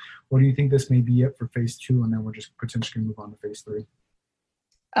 2. Or do you think this may be it for phase 2, and then we're just potentially move on to phase 3?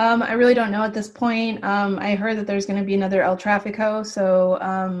 I really don't know at this point. I heard that there's going to be another El Tráfico, so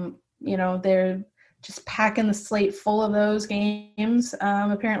they're just packing the slate full of those games.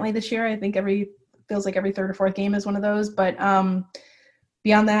 Apparently this year, I think feels like every 3rd or 4th game is one of those. But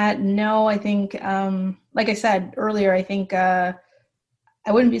beyond that, no. I think, like I said earlier, I think I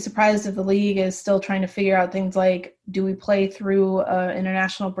wouldn't be surprised if the league is still trying to figure out things like, do we play through an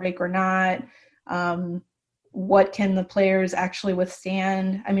international break or not? What can the players actually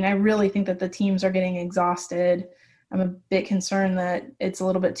withstand? I mean, I really think that the teams are getting exhausted. I'm a bit concerned that it's a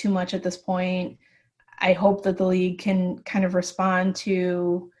little bit too much at this point. I hope that the league can kind of respond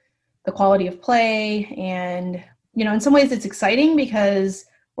to the quality of play. And, in some ways it's exciting because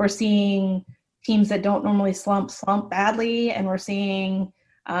we're seeing teams that don't normally slump badly. And we're seeing,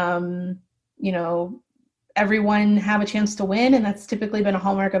 everyone have a chance to win. And that's typically been a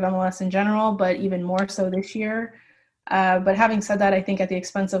hallmark of MLS in general, but even more so this year. But having said that, I think at the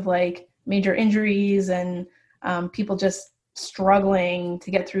expense of like major injuries and people just struggling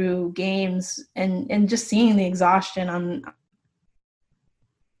to get through games and just seeing the exhaustion on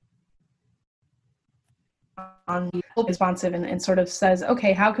the responsive and sort of says,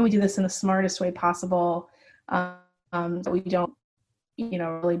 okay, how can we do this in the smartest way possible, so we don't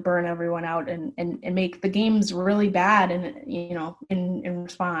really burn everyone out and make the games really bad and in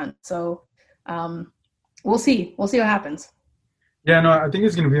response. So we'll see what happens. I think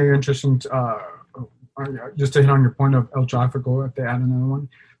it's going to be very interesting just to hit on your point of El Tráfico, if they add another one.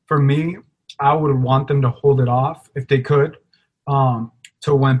 For me, I would want them to hold it off if they could,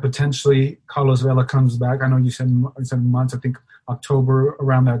 to when potentially Carlos Vela comes back. I know you said months, I think October,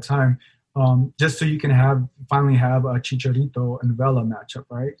 around that time, just so you can finally have a Chicharito and Vela matchup,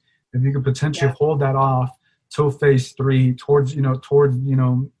 right? If you could potentially hold that off till phase 3, towards the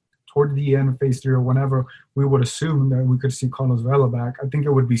end of phase 3 or whenever we would assume that we could see Carlos Vela back. I think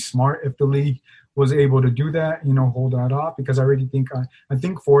it would be smart if the league was able to do that, hold that off, because I already think I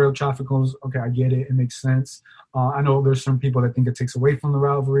think for El Tráfico's, okay, I get it. It makes sense. I know there's some people that think it takes away from the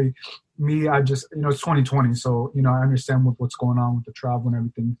rivalry. Me, I just, it's 2020. So, I understand with what's going on with the travel and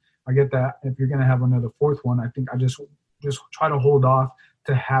everything. I get that. If you're going to have another 4th one, I think I just try to hold off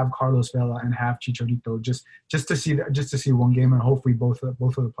to have Carlos Vela and have Chicharito just to see one game, and hopefully both of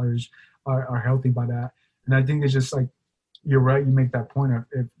the players are healthy by that. And I think it's just like, you're right. You make that point of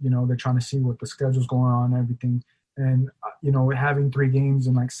if they're trying to see what the schedule's going on and everything, and having 3 games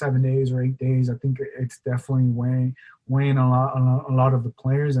in like 7 days or 8 days, I think it's definitely weighing a lot of the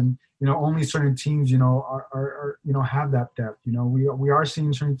players, and only certain teams are have that depth. We are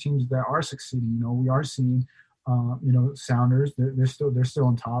seeing certain teams that are succeeding. We are seeing Sounders, they're still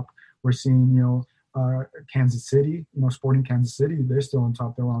on top. We're seeing Kansas City, Sporting Kansas City, they're still on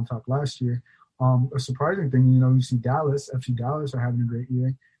top. They were on top last year. A surprising thing, you see FC Dallas are having a great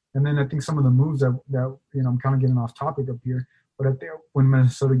year. And then I think some of the moves that I'm kind of getting off topic up here, but when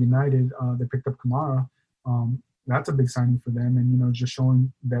Minnesota United, they picked up Kamara, that's a big signing for them. And, just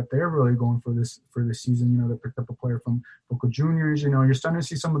showing that they're really going for this season. They picked up a player from Boca Juniors. You're starting to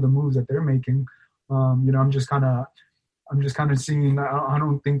see some of the moves that they're making. I'm just kind of seeing, I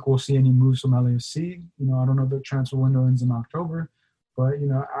don't think we'll see any moves from LAFC. I don't know if the transfer window ends in October. But,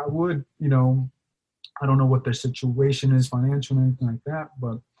 I would, I don't know what their situation is financially or anything like that.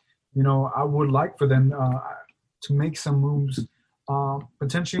 But, I would like for them to make some moves,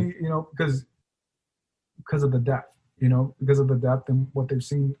 potentially, because of the depth, because of the depth and what they've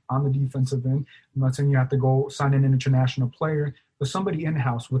seen on the defensive end. I'm not saying you have to go sign an international player, but somebody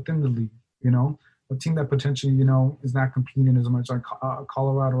in-house within the league, a team that potentially, is not competing as much, like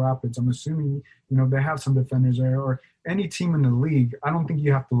Colorado Rapids. I'm assuming, they have some defenders there, or any team in the league. I don't think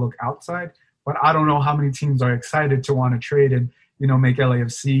you have to look outside, but I don't know how many teams are excited to want to trade and, make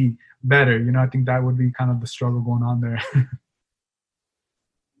LAFC better. I think that would be kind of the struggle going on there.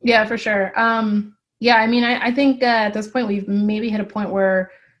 Yeah, for sure. Yeah, I mean, I think at this point we've maybe hit a point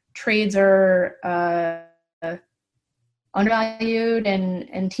where trades are undervalued,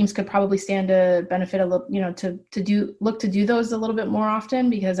 and teams could probably stand to benefit a little, to do those a little bit more often,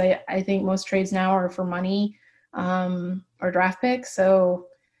 because I think most trades now are for money or draft picks. So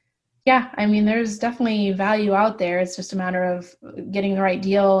yeah, I mean, there's definitely value out there. It's just a matter of getting the right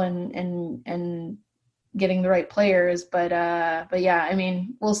deal and getting the right players. But yeah, I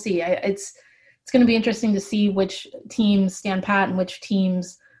mean, we'll see. It's going to be interesting to see which teams stand pat and which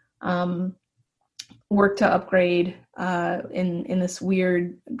teams work to upgrade in this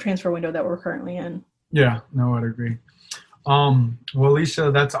weird transfer window that we're currently in. Yeah, no, I'd agree. Well,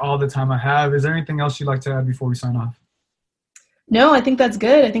 Alicia, that's all the time I have. Is there anything else you'd like to add before we sign off? No, I think that's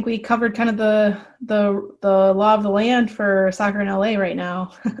good. I think we covered kind of the law of the land for soccer in LA right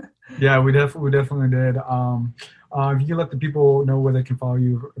now. Yeah, we definitely did. If you can let the people know where they can follow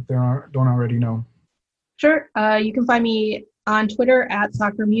you if they don't already know. Sure. You can find me on Twitter at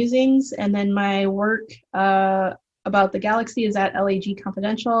Soccer Musings, and then my work about the Galaxy is at LAG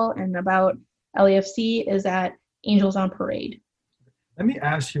Confidential, and about LAFC is at Angels on Parade. Let me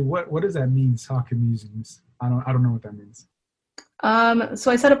ask you, what does that mean, Soccer Musings? I don't know what that means.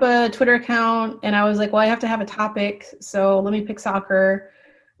 So I set up a Twitter account, and I was like, well, I have to have a topic, so let me pick soccer,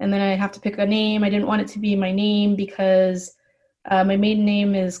 and then I have to pick a name. I didn't want it to be my name because my maiden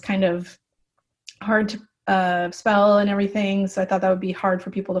name is kind of hard to spell and everything, so I thought that would be hard for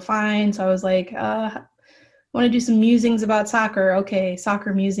people to find. So I was like, I want to do some musings about soccer. Okay,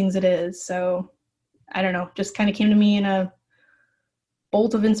 Soccer Musings it is. So I don't know, just kind of came to me in a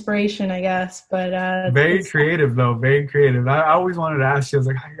bolt of inspiration, I guess. But very creative, though. Very creative. I always wanted to ask you. I was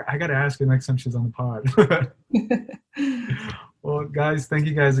like, I got to ask her next time she's on the pod. Well, guys, thank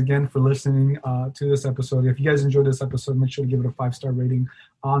you guys again for listening to this episode. If you guys enjoyed this episode, make sure to give it a 5-star rating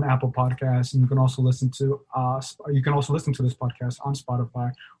on Apple Podcasts, and you can also listen to this podcast on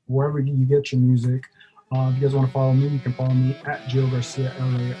Spotify, wherever you get your music. If you guys want to follow me, you can follow me at Gio Garcia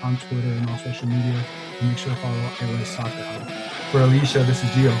LA on Twitter and all social media. And make sure to follow LA Soccer. For Alicia, this is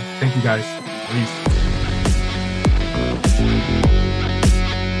Gio. Thank you guys. Peace.